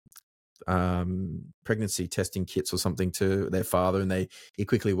pregnancy testing kits or something to their father, and he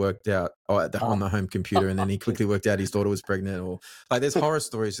quickly worked out on the home computer, and then he quickly worked out his daughter was pregnant, or like there's horror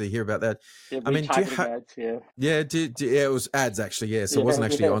stories that you hear about that. I mean, ads, it was ads actually, yeah. So it wasn't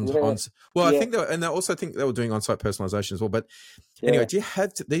actually on. Well, I think I also think they were doing on-site personalization as well. But anyway, do you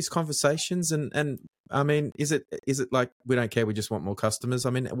have these conversations? And I mean, is it like we don't care, we just want more customers? I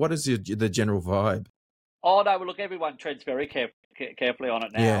mean, what is the general vibe? Oh no! Well, look, everyone treads very carefully on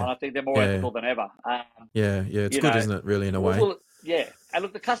it now, and I think they're more ethical than ever. It's good, isn't it? Really, in a way. Well, yeah, and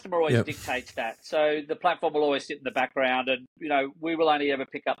look, the customer always dictates that. So the platform will always sit in the background, and we will only ever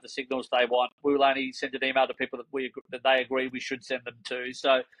pick up the signals they want. We will only send an email to people that they agree we should send them to.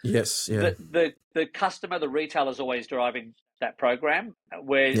 So the customer, the retailer, is always driving that program.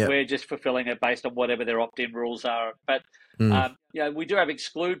 We're just fulfilling it based on whatever their opt-in rules are. But we do have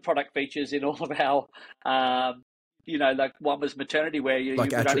exclude product features in all of our. Like one was maternity wear.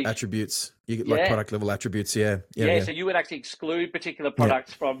 Attributes, like product level attributes. So you would actually exclude particular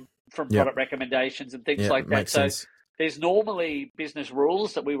products from product recommendations and things like that. Makes sense. There's normally business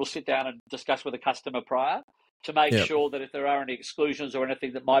rules that we will sit down and discuss with the customer prior to make sure that if there are any exclusions or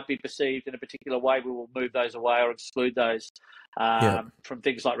anything that might be perceived in a particular way, we will move those away or exclude those from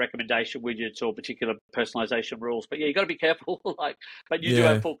things like recommendation widgets or particular personalization rules. But you've got to be careful. But you do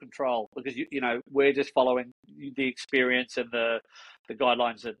have full control because we're just following the experience and the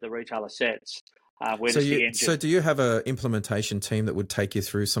guidelines that the retailer sets. So do you have an implementation team that would take you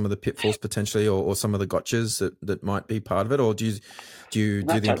through some of the pitfalls potentially, or some of the gotchas that might be part of it, or do you do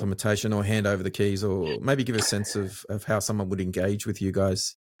the implementation or hand over the keys, or maybe give a sense of how someone would engage with you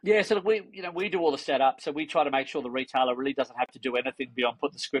guys? Yeah, so we do all the setup. So we try to make sure the retailer really doesn't have to do anything beyond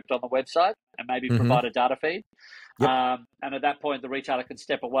put the script on the website and maybe provide a data feed. And at that point, the retailer can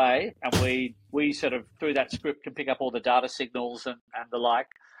step away, and we sort of through that script can pick up all the data signals and the like.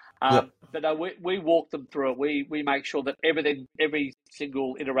 But no, we walk them through it. We make sure that every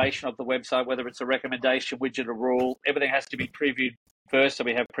single iteration of the website, whether it's a recommendation widget or rule, everything has to be previewed first. So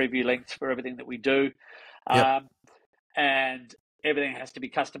we have preview links for everything that we do. And everything has to be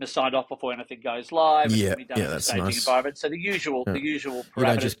customer signed off before anything goes live. That's staging nice. Environment. So the usual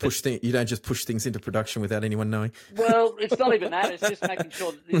parameters. You don't just push things into production without anyone knowing. Well, it's not even that. It's just making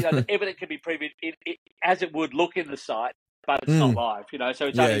sure that everything can be previewed as it would look in the site, but it's not live. So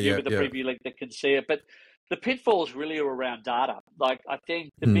it's only you with the preview link that can see it. But the pitfalls really are around data. Like I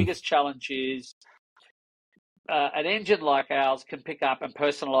think the biggest challenge is an engine like ours can pick up and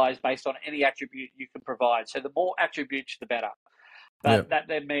personalize based on any attribute you can provide. So the more attributes, the better. But that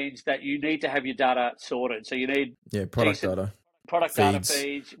then means that you need to have your data sorted. So you need product data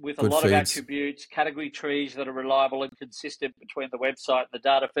feeds with a lot of attributes, category trees that are reliable and consistent between the website and the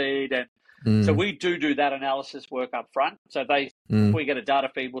data feed. And so we do that analysis work up front. So if we get a data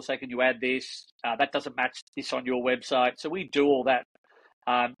feed, we'll say, can you add this? That doesn't match this on your website. So we do all that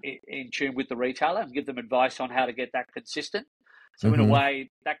in tune with the retailer and give them advice on how to get that consistent. So in a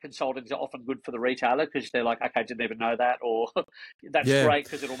way, that consulting is often good for the retailer because they're like, okay, didn't even know that, or that's great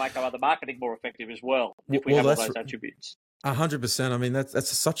because it'll make our other marketing more effective as well if we have all those attributes. 100%. I mean,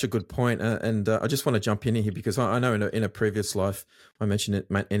 that's such a good point. And I just want to jump in here because I know in a previous life, I mentioned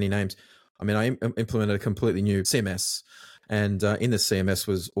any names. I mean, I implemented a completely new CMS, and in the CMS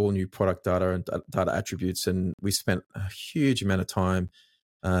was all new product data and data attributes. And we spent a huge amount of time.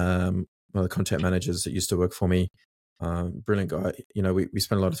 One of the content managers that used to work for me, brilliant guy. We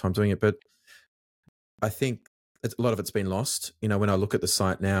spent a lot of time doing it, but I think a lot of it's been lost. When I look at the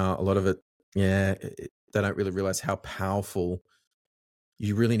site now, a lot of it, they don't really realize how powerful.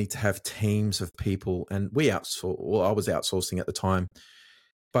 You really need to have teams of people, and I was outsourcing at the time,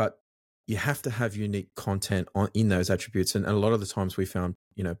 but you have to have unique content in those attributes. And a lot of the times we found,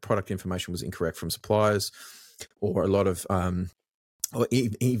 product information was incorrect from suppliers, or a lot of, or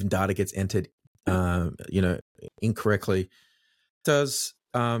even data gets entered, incorrectly. This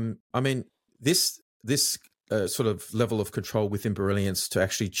sort of level of control within Brilliance to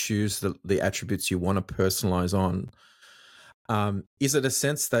actually choose the attributes you want to personalize on. Is it a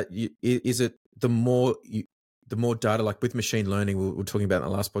sense that the more data, like with machine learning, we were talking about in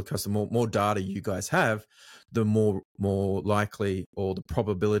the last podcast, the more data you guys have, the more likely, or the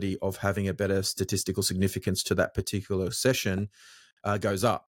probability of having a better statistical significance to that particular session goes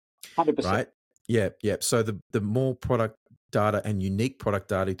up. 100%. Right? Yeah. So the more product data and unique product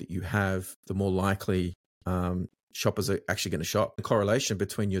data that you have, the more likely shoppers are actually going to shop. The correlation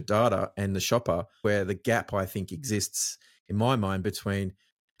between your data and the shopper, where the gap, I think, exists in my mind between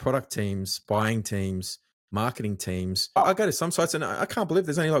product teams, buying teams, marketing teams. I go to some sites and I can't believe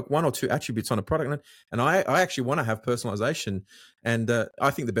there's only like 1 or 2 attributes on a product. And I actually want to have personalization. And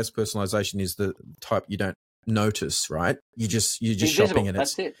I think the best personalization is the type you don't notice, right? You're just shopping, and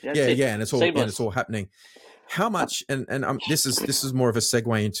that's it. And it's all happening. How much, and this is more of a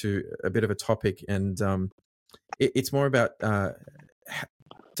segue into a bit of a topic, and it's more about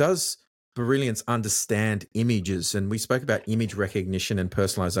does Brilliance understand images? And we spoke about image recognition and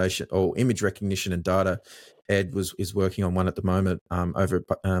personalization, or image recognition and data. Ed is working on one at the moment over at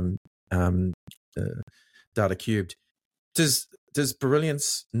Data Cubed. Does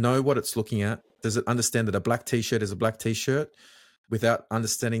Brilliance know what it's looking at? Does it understand that a black T-shirt is a black T-shirt without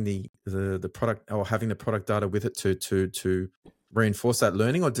understanding the product, or having the product data with it to reinforce that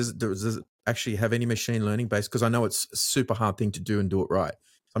learning? Or does it actually have any machine learning base? Because I know it's a super hard thing to do and do it right.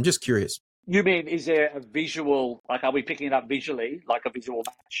 I'm just curious. You mean, is there a visual, like, are we picking it up visually, like a visual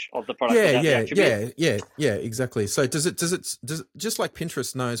match of the product? Yeah, exactly. So does it just like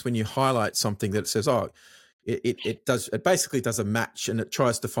Pinterest knows when you highlight something that it says, it basically does a match, and it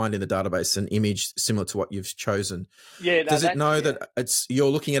tries to find in the database an image similar to what you've chosen. Yeah. Does it know that you're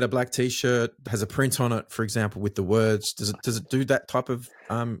looking at a black T-shirt, has a print on it, for example, with the words? Does it do that type of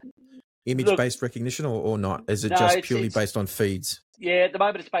image-based recognition, or not? Is it just purely based on feeds? Yeah, at the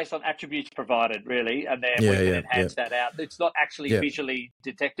moment it's based on attributes provided, really, and then we can enhance that out. It's not actually visually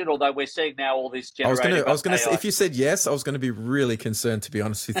detected, although we're seeing now all this generative. I was going to say, if you said yes, I was going to be really concerned, to be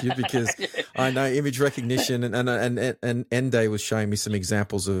honest with you, because I know image recognition, and Ende was showing me some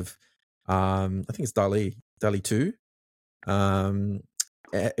examples of, I think it's DALL-E 2,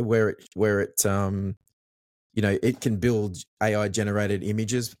 where it it can build AI generated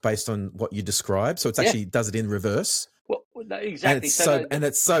images based on what you describe. So it's actually does it in reverse. Well, exactly. And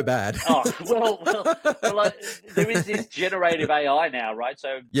it's so bad. Well, there is this generative AI now, right?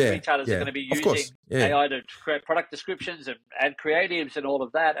 So retailers are going to be using AI to create product descriptions and add creatives and all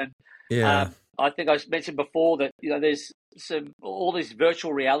of that. And I think I mentioned before that there's all this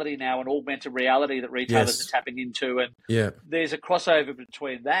virtual reality now and augmented reality that retailers are tapping into, and there's a crossover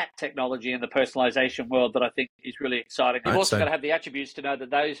between that technology and the personalization world that I think is really exciting. You've also got to have the attributes to know that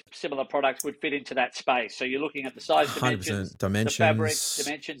those similar products would fit into that space. So you're looking at the size dimensions, the fabric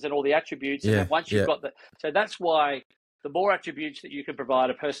dimensions, and all the attributes. And then once you've got so that's why the more attributes that you can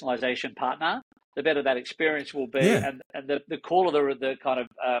provide a personalization partner, the better that experience will be, and the cooler the kind of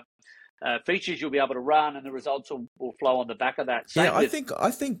features you'll be able to run, and the results will flow on the back of that. I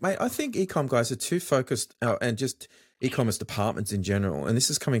think, mate, e-com guys are too focused, and just e-commerce departments in general, and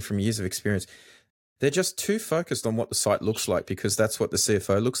this is coming from years of experience. They're just too focused on what the site looks like, because that's what the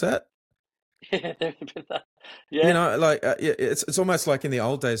CFO looks at. It's almost like in the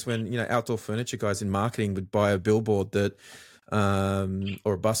old days when outdoor furniture guys in marketing would buy a billboard that,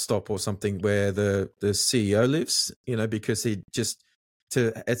 or a bus stop or something where the CEO lives, because he just.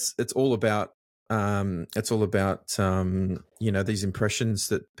 It's all about these impressions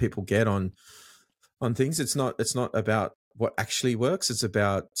that people get on things. It's not about what actually works. It's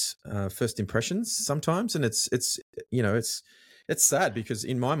about first impressions sometimes, and it's it's sad because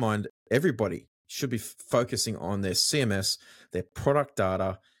in my mind, everybody should be focusing on their CMS, their product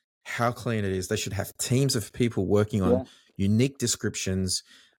data, how clean it is. They should have teams of people working on unique descriptions,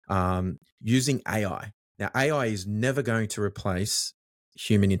 using AI. Now, AI is never going to replace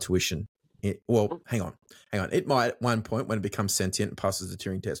human intuition. Hang on. It might at one point when it becomes sentient and passes the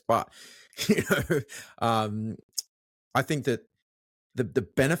Turing test, but I think that the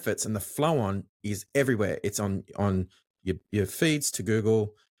benefits and the flow on is everywhere. It's on your feeds to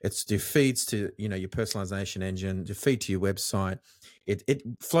Google. It's your feeds to your personalization engine, your feed to your website. It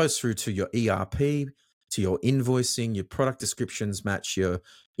flows through to your ERP, to your invoicing. Your product descriptions match your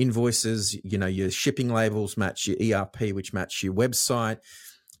invoices. Your shipping labels match your ERP, which match your website.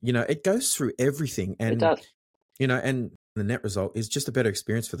 It goes through everything, and it does. And the net result is just a better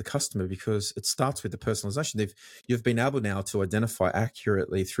experience for the customer because it starts with the personalization. You've been able now to identify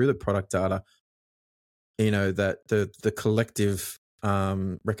accurately through the product data, that the collective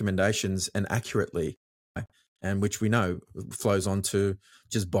recommendations and accurately, and which we know flows on to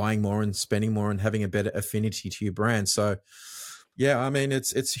just buying more and spending more and having a better affinity to your brand. So, yeah, I mean,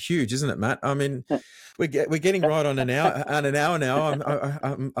 it's huge, isn't it, Matt? I mean, we're getting right on an hour now.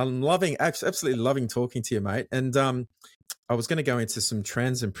 I'm absolutely loving talking to you, mate. And I was going to go into some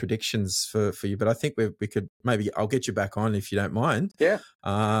trends and predictions for you, but I think we could I'll get you back on if you don't mind. Yeah.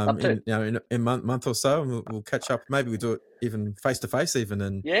 In a month or so, and we'll catch up. Maybe we do it even face to face,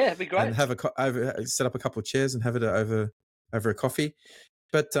 and it'd be great. And have set up a couple of chairs and have it over a coffee.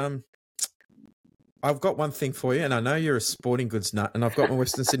 But I've got one thing for you, and I know you're a sporting goods nut, and I've got my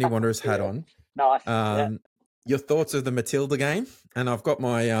Western Sydney Wanderers hat on. Nice. Your thoughts of the Matilda game, and I've got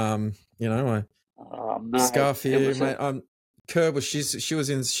my my scarf here, mate. Kerr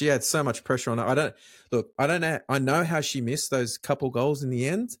she had so much pressure on her. I don't know. I know how she missed those couple goals in the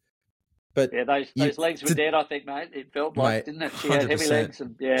end, but those legs were dead. I think, mate. It felt like, didn't it? She 100%. Had heavy legs,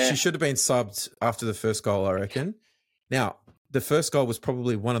 and she should have been subbed after the first goal, I reckon. Now, the first goal was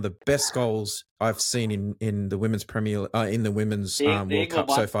probably one of the best goals I've seen in the women's World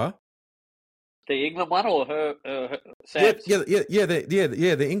Cup so far. The England one or her Sam's?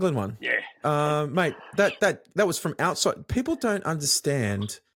 The England one. Yeah. Mate, that was from outside. People don't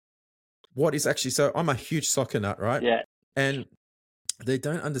understand what is actually. So I'm a huge soccer nut, right? Yeah. And they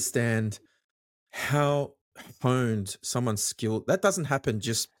don't understand how honed someone's skill. That doesn't happen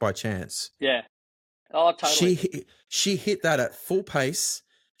just by chance. Yeah. Oh, totally. She hit that at full pace.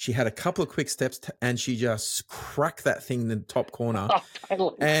 She had a couple of quick steps and she just cracked that thing in the top corner. Oh,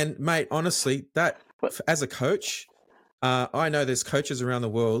 totally. And mate, honestly, as a coach, I know there's coaches around the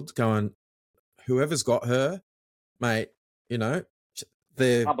world going, whoever's got her, mate, they're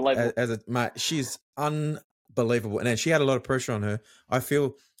unbelievable. she's unbelievable. And then she had a lot of pressure on her. I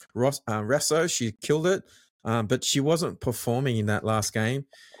feel Rasso, she killed it, but she wasn't performing in that last game.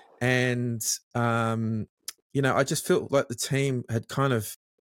 And, I just felt like the team had kind of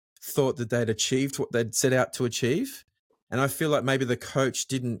thought that they'd achieved what they'd set out to achieve. And I feel like maybe the coach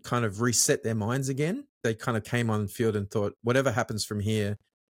didn't kind of reset their minds again. They kind of came on the field and thought, whatever happens from here,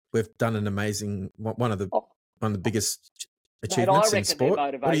 we've done an amazing, one of the biggest achievements in sport.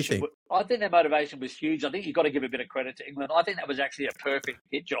 What do you think? I think their motivation was huge. I think you've got to give a bit of credit to England. I think that was actually a perfect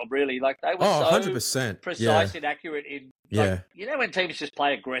hit job, really. Like they were 100%. precise and accurate in. When teams just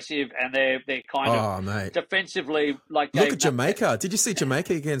play aggressive and they're kind of defensively like. Look at Jamaica. Did you see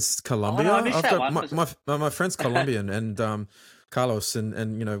Jamaica against Colombia? I missed that one. My friend's Colombian and Carlos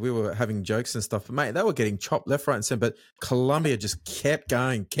and we were having jokes and stuff. But mate, they were getting chopped left, right, and centre. But Colombia just kept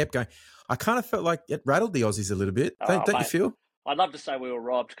going. I kind of felt like it rattled the Aussies a little bit. Don't you feel? I'd love to say we were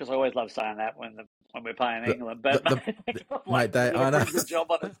robbed because I always love saying that when we're playing England. But they did a pretty good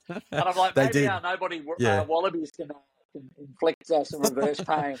job on it. And I'm like, maybe nobody Wallabies can inflict some reverse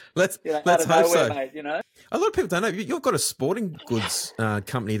pain. Let's hope so. Mate, a lot of people don't know you've got a sporting goods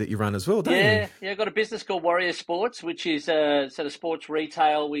company that you run as well, don't you? Yeah, I've got a business called Warrior Sports, which is sort of sports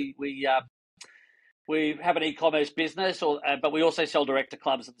retail. We have an e-commerce business, but we also sell direct to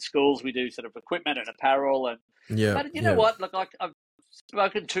clubs and schools. We do sort of equipment and apparel, but you know what? Look, I've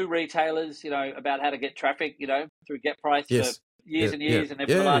spoken to retailers, about how to get traffic, through Get Price for years and years, and then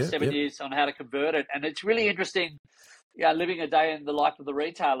for the last 7 years on how to convert it. And it's really interesting. Living a day in the life of the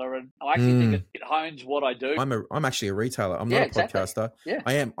retailer, and I actually think it hones what I do. I'm actually a retailer. I'm not a podcaster. Yeah.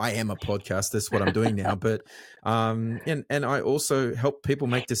 I am a podcaster. That's what I'm doing now. But and I also help people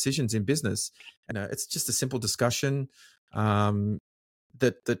make decisions in business. And it's just a simple discussion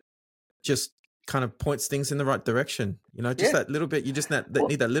that just kind of points things in the right direction. Just that little bit. You just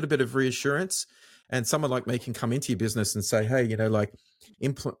need that little bit of reassurance. And someone like me can come into your business and say, hey, like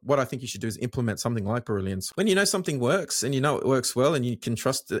what I think you should do is implement something like Brilliance. When you know something works and you know it works well and you can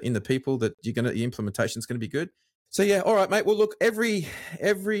trust in the people that the implementation is going to be good. So yeah, all right, mate. Well, look, every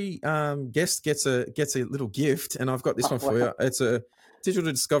guest gets a little gift, and I've got this one for you. It's a Digital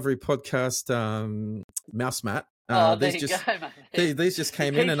Discovery Podcast mouse mat. There you go, mate. These just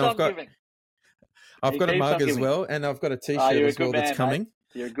came in, and I've got a mug as well, and I've got a T-shirt as well that's coming. Mate.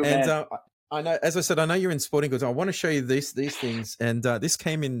 You're a good man. I know, as I said, I know you're in sporting goods. I want to show you these things, and this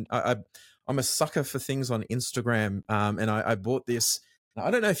came in. I'm a sucker for things on Instagram, and I bought this. I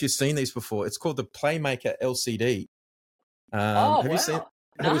don't know if you've seen these before. It's called the Playmaker LCD. Have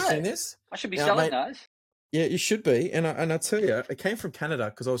you seen this? I should be selling those. Yeah, you should be. And I tell you, it came from Canada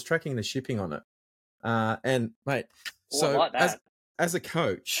because I was tracking the shipping on it. And mate, so like as a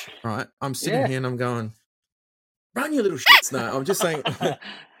coach, right, I'm sitting here and I'm going, run your little shits now. I'm just saying,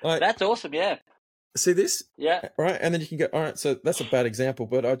 like, that's awesome. Yeah. See this? Yeah. Right. And then you can go, all right, so that's a bad example,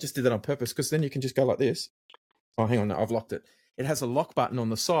 but I just did that on purpose because then you can just go like this. Oh, hang on. No, I've locked it. It has a lock button on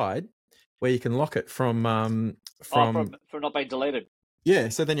the side where you can lock it from not being deleted. Yeah,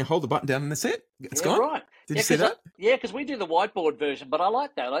 so then you hold the button down and that's it. It's gone. Right. Did you see that? Because we do the whiteboard version, but I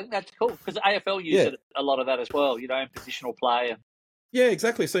like that. I think that's cool because AFL uses a lot of that as well. In positional play. Yeah,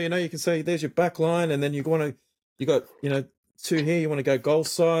 exactly. So you can say there's your back line, and then you got two here. You want to go goal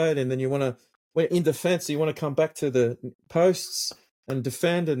side, and then when in defence, you want to come back to the posts and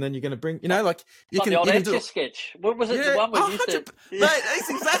defend, and then you're going to bring, like the old Etch sketch. What was it? The one we used to... Mate, that's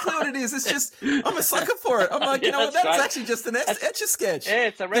exactly what it is. It's just, I'm a sucker for it. I'm like, what? That's actually just an Etch sketch. Yeah,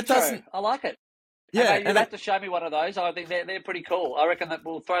 it's a retro. I like it. Yeah, you'll have to show me one of those. I think they're pretty cool. I reckon that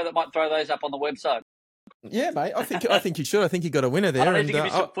might throw those up on the website. Yeah, mate. I think you should. I think you got a winner there. I need to give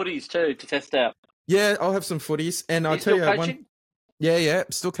you some footies too to test out. Yeah, I'll have some footies, and I'll tell you coaching? Yeah,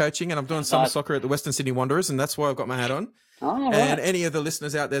 still coaching, and I'm doing summer soccer at the Western Sydney Wanderers, and that's why I've got my hat on. Oh, and any of the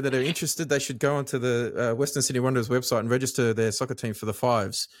listeners out there that are interested, they should go onto the Western Sydney Wanderers website and register their soccer team for the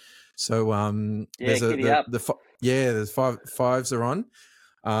Fives. So there's there's fives are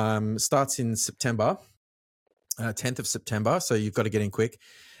on. Starts in September, 10th of September. So you've got to get in quick.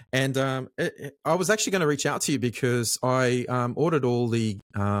 And I was actually going to reach out to you because I ordered all the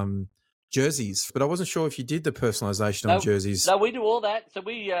jerseys, but I wasn't sure if you did the personalisation on jerseys. No, we do all that. So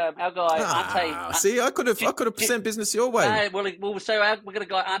we, our guy Ante. See, I could have sent business your way. We're going to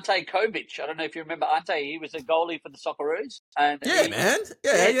go Ante Kovic. I don't know if you remember Ante. He was a goalie for the Socceroos. And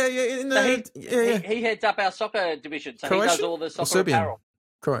he heads up our soccer division, so Croatian? He does all the soccer apparel.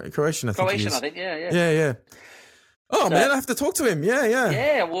 Croatian, I think. I think. Yeah. Oh man, I have to talk to him. Yeah.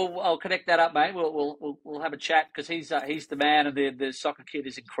 Yeah, I'll connect that up, mate. We'll have a chat because he's the man, and the soccer kid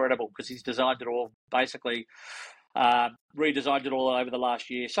is incredible because he's designed it all, basically redesigned it all over the last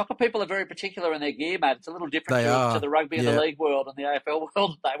year. Soccer people are very particular in their gear, mate. It's a little different to the rugby and the league world and the AFL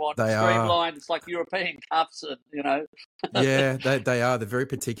world. They want streamlined. It's like European cuffs, and Yeah, they are. They're very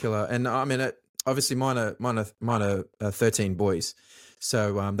particular, and I mean, obviously, mine are 13 boys.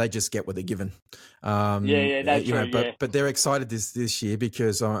 So they just get what they're given. That's true. But they're excited this year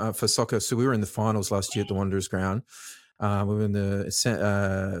because for soccer. So we were in the finals last year at the Wanderers ground. We were in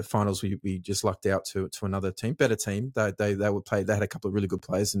the finals. We just lucked out to another team, better team. They were played. They had a couple of really good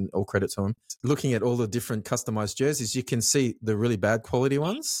players, and all credit to them. Looking at all the different customized jerseys, you can see the really bad quality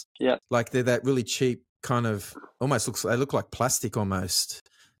ones. Yeah, like they're that really cheap kind of they look like plastic almost.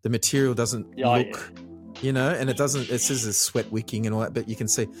 The material doesn't look. And it doesn't. It says it's sweat wicking and all that, but you can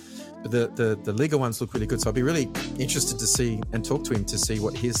see. But the Liga ones look really good. So I'll be really interested to see and talk to him to see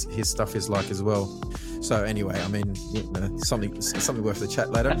what his stuff is like as well. So anyway, I mean, something worth the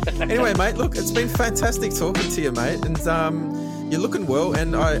chat later. Anyway, mate, look, it's been fantastic talking to you, mate, and you're looking well.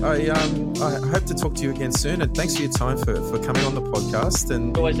 And I hope to talk to you again soon. And thanks for your time for coming on the podcast.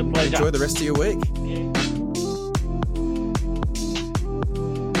 And always a pleasure. Enjoy the rest of your week. Yeah.